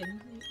 Fight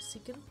seeking.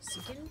 Seeking?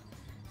 Seeking.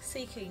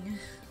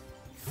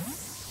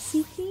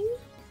 Seeking?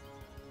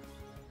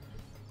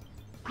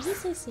 Did you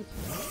say seeking?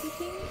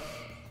 Seeking?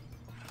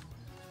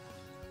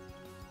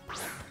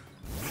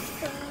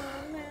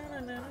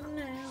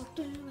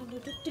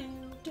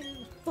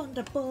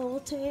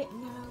 Thunderbolt it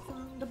now,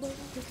 Thunderbolt,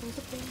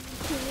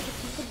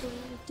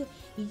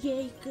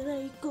 yay,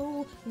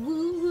 go,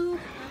 woo woo.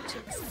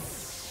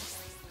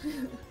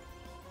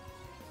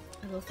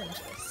 I will finish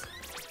this.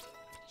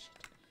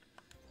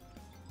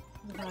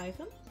 Revive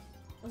him.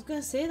 I was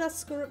gonna say that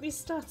screw up your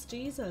stats,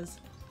 Jesus.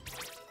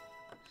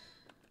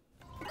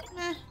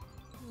 Meh.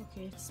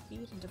 Okay, it's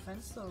speed and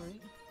defense,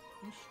 alright.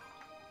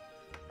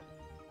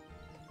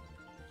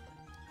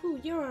 Ooh,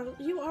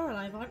 you are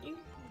alive, aren't you?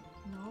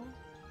 No.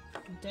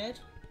 I'm dead.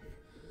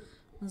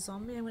 I'm a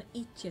zombie, I'm gonna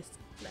eat your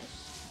flesh.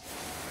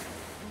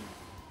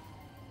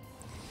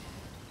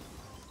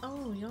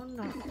 Oh, you're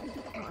not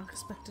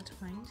expected to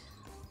find.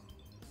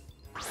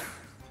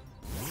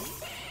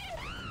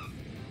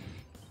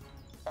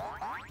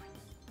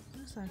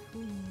 What's that?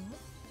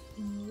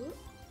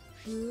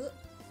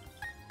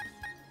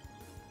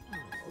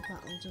 Oh,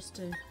 that'll just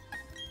do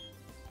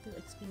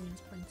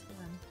experience points for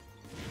them.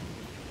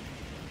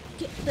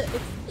 Get the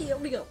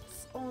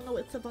experience! Oh no,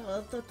 it's a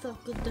bird, that's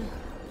not good.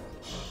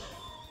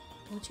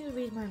 Don't you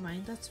read my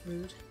mind, that's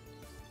rude.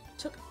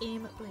 Took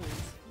aim at Blaze.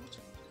 What?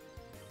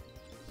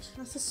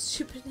 That's a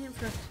stupid name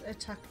for an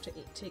attack to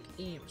take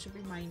aim. It should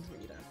be mind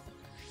reader.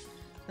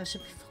 That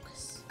should be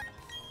focus.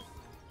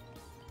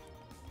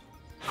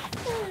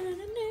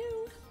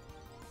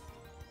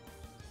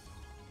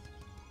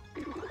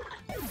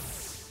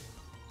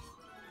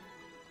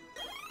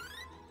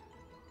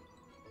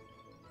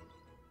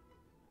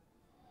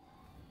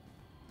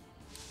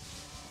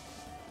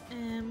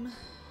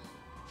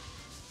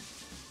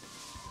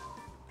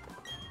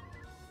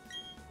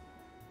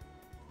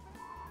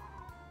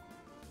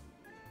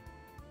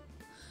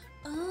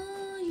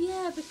 Oh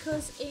yeah,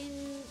 because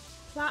in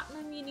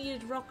Platinum you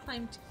needed rock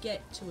climb to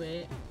get to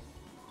it.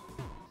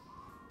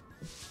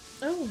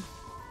 Oh.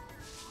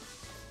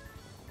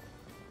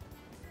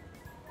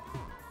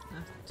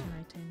 Ah,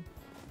 219.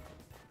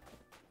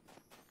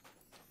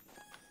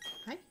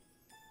 Hi.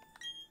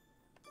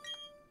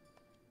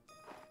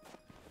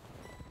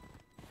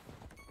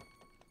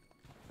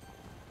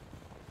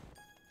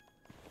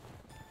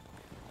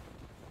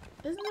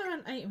 Isn't there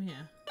an item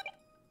here?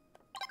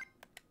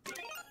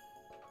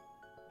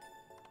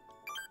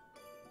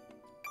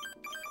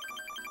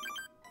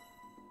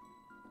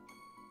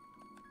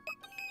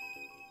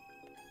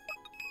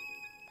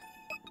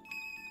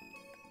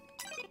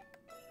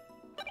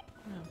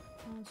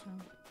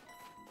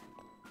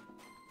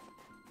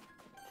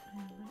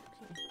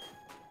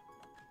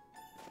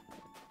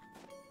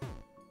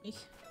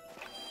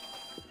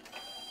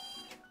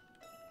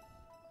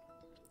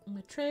 I'm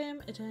gonna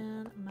trim it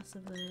in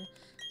massively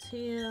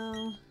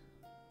till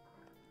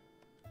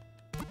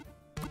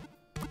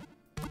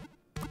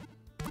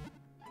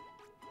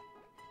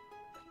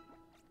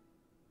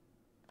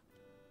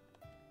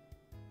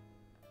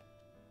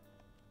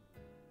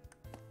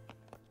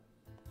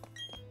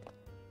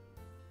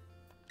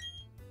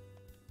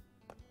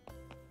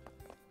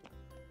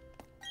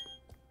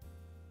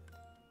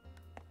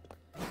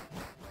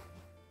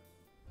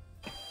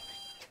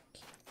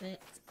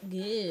let's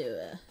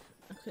go.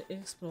 I could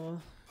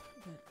explore,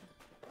 but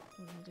what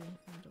am I doing?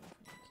 I don't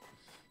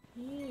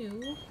think. You.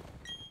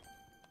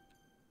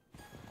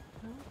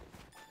 No?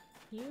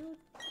 You?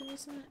 Give me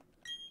some.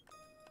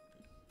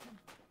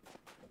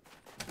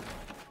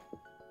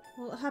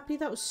 Well, happy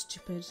that was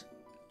stupid.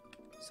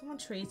 Someone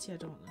trades here,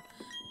 don't they?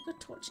 Got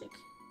Torchic.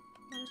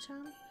 Not a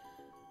charm.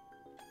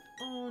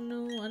 Oh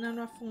no, and I'm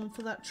not falling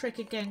for that trick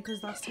again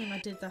because last time I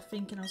did that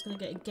thinking I was going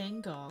to get a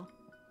Gengar.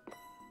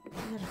 I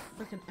had a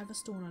freaking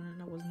Everstone on it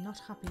and I was not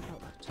happy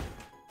about that.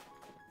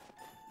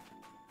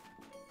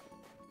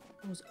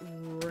 I was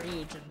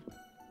raging.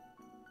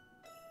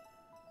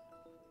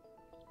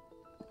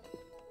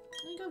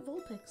 You got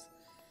Vulpix.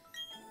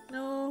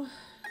 No.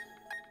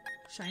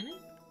 Shining?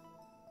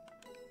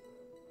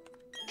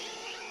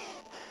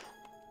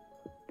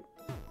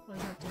 What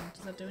does that do?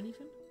 Does that do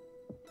anything?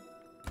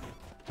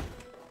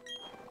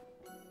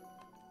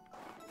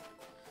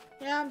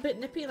 Yeah, I'm a bit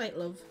nippy like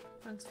love.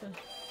 Thanks for...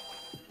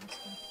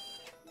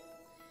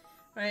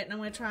 Right, now I'm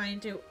going to try and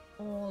do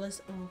all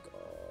this. Oh god.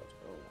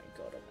 Oh my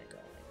god, oh my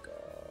god, oh my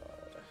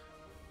god.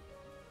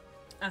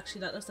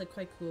 Actually, that looks like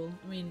quite cool.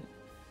 I mean...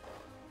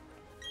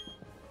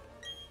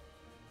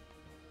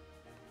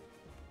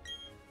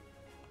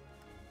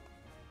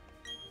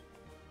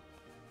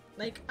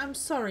 Like, I'm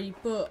sorry,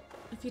 but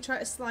if you try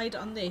to slide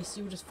on this,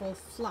 you will just fall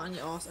flat on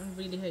your arse and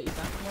really hurt your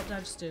back. What did I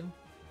just do?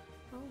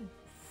 Oh.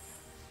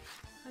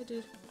 Hi,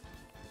 dude.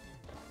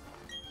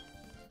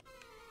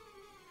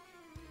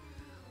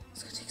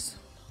 It's gonna take so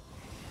long.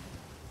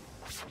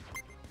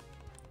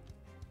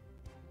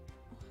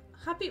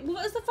 Happy,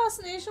 what is the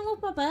fascination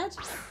with my bed?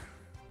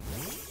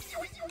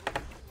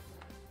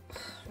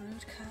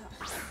 Rude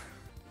cat.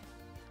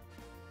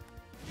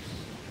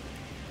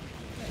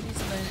 It needs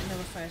to learn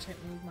another fire type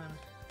move, man.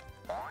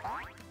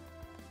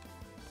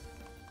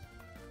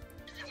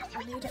 I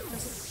need a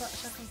physical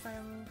attack and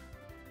fire move.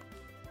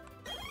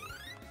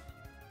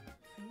 I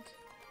think.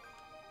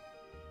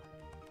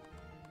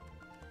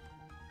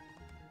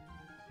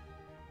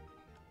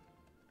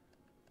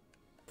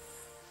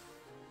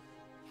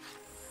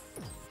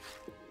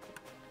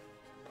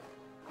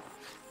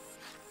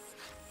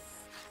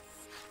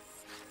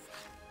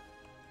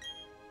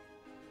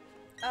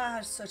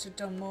 Ah, such a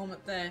dumb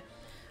moment there.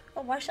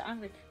 Oh, why should I be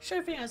angry?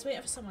 Sure thing, I was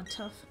waiting for someone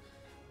tough.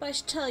 But I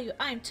should tell you,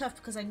 I'm tough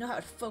because I know how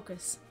to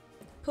focus.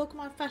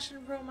 Pokemon, fashion,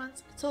 and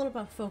romance, it's all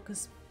about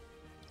focus.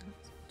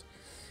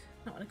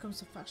 Not when it comes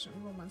to fashion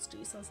and romance,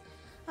 Jesus.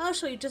 I'll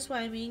show you just what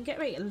I mean. Get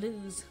ready to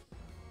lose.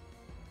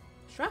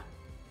 Sure.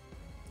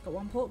 Got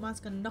one Pokemon's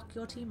gonna knock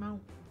your team out.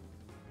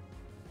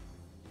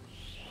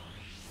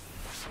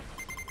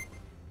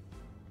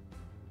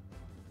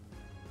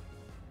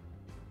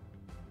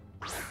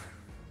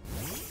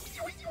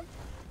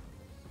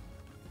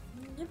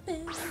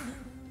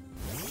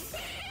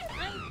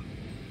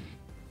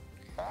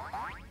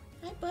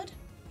 Hi, bud.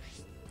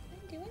 How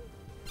you doing?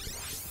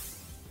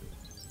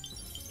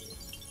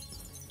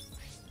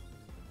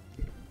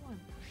 Come on.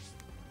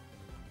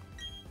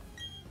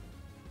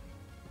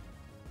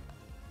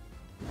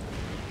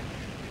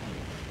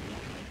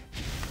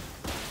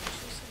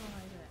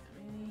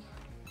 Really?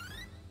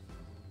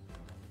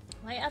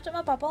 Right after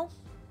my bubble.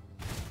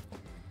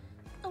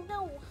 Oh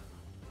no!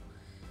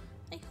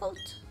 I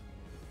hurt.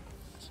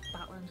 Keep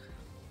battling.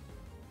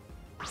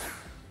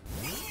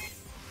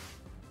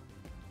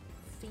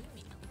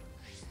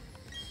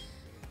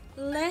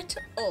 Let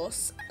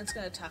us. It's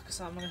going to attack,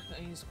 so I'm going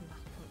to use my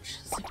punch.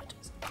 See what it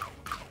does.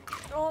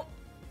 Oh!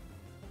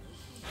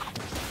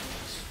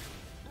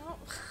 Oh!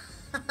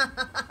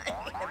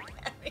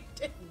 I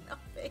did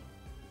nothing.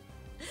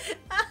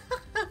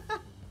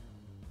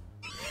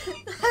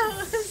 That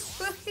was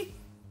funny.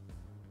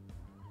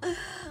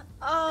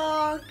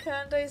 Oh,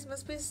 Candice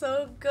must be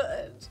so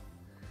good.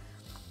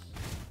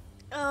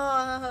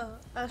 Oh,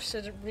 I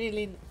should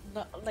really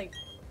not like.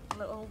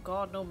 Oh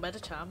God, no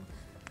Medicham.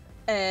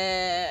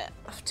 I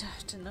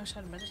didn't know she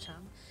had a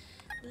Medicham.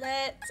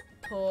 Let's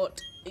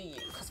put you,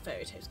 because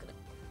Fairy Tail's gonna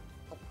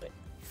up it.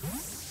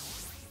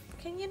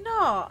 Can you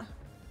not?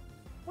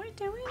 What are you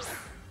doing?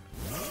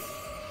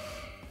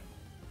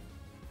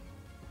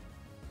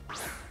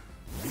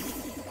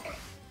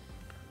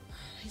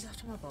 He's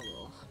after my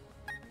bubble.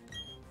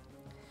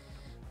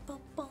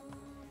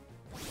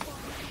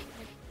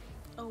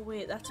 Oh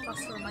wait, that's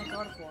faster than my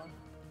God of War.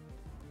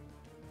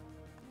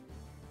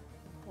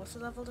 What's the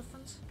level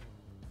difference?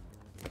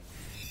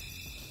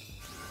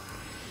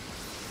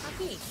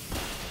 Happy.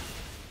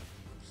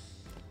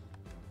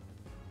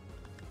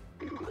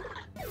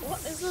 What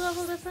is the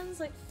level difference?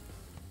 Like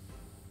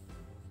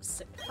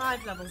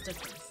 5 levels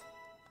difference.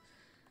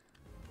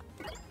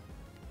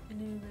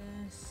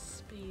 Anubis,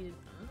 speed.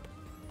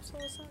 So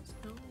what's that?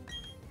 No.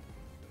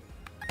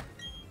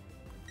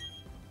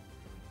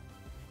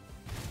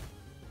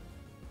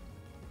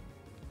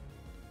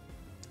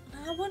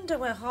 I wonder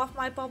where half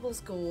my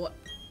bubbles go,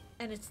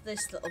 and it's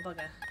this little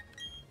bugger.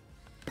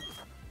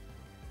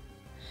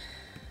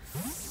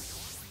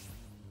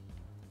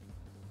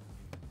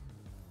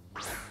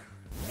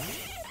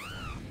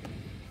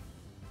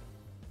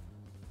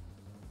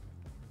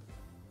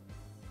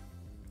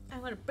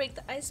 I'm gonna break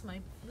the ice.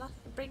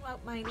 Bring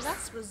out my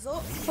last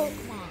resort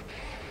Pokemon.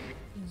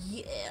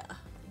 Yeah,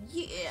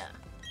 yeah.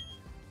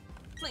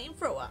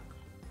 Flamethrower.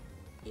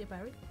 Yeah,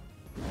 Barry.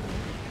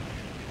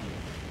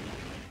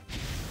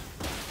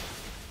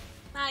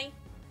 Hi.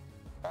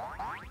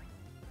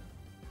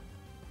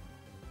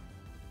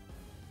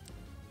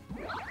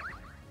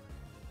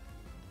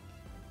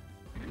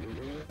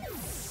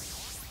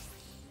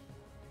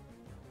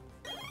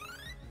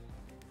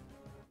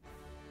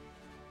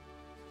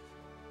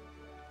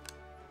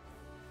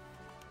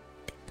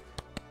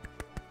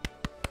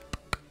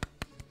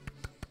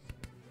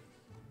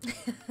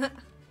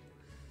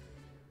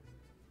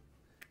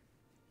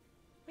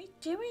 What are you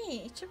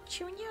doing? You're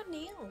chewing your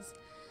nails.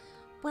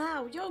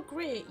 Wow, you're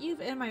great. You've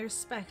earned my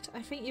respect.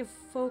 I think your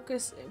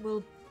focus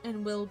will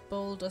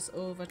bold us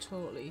over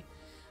totally.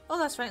 Oh,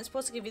 that's right. I'm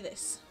supposed to give you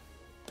this.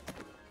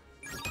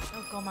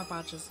 Oh god, my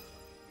badges.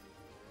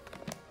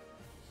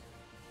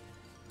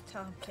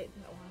 Tell him played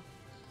in a while.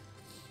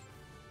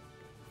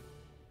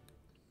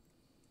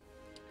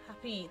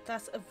 Happy.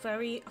 That's a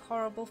very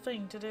horrible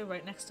thing to do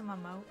right next to my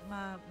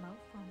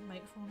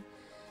microphone.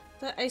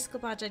 The icicle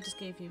badge I just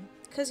gave you.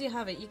 Because you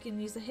have it, you can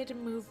use the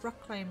hidden move rock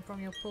climb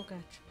from your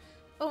Pokédex.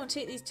 Oh, and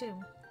take these too.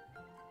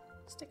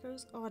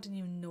 Stickers. Oh, I didn't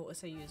even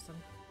notice I used them.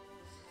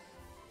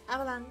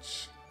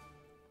 Avalanche.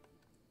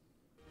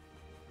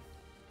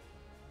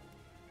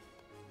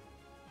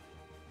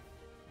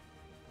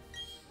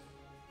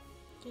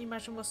 Can you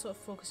imagine what sort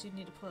of focus you'd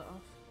need to pull it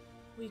off?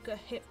 We get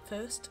hit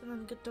first and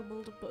then get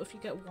doubled, but if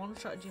you get one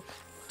shot, you.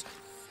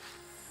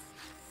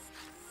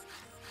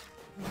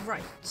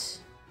 Right.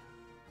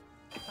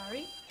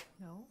 Harry?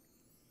 No.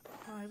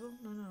 Rival?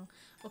 No.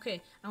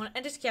 Okay, I'm gonna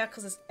end it here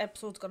because this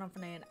episode's gone on for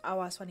nearly an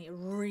hour, so I need to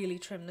really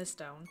trim this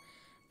down.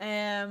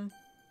 Then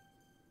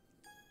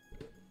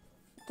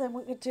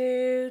we could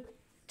do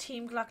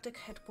Team Galactic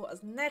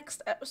Headquarters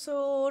next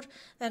episode.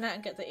 Then I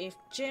can get the 8th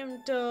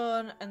gym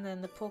done, and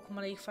then the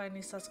Pokemon League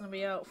finally starts gonna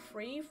be out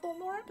 3-4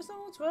 more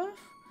episodes worth.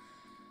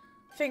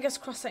 Fingers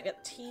crossed I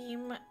get the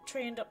team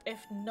trained up.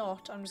 If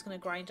not, I'm just gonna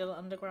grind it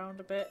underground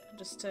a bit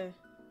just to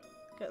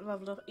get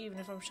leveled up, even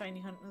if I'm shiny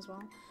hunting as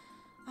well.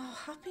 Oh,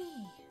 happy.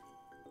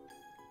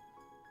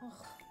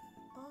 Oh.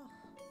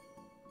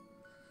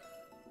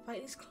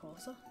 Right, he's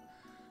closer.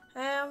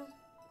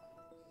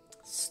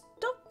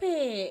 Stop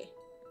it.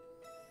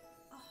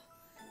 Oh.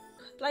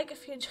 Like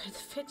if you enjoyed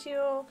the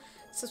video,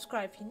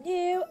 subscribe if you're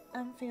new,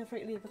 and feel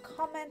free to leave a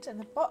comment in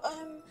the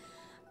bottom,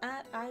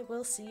 and I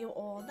will see you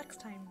all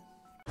next time.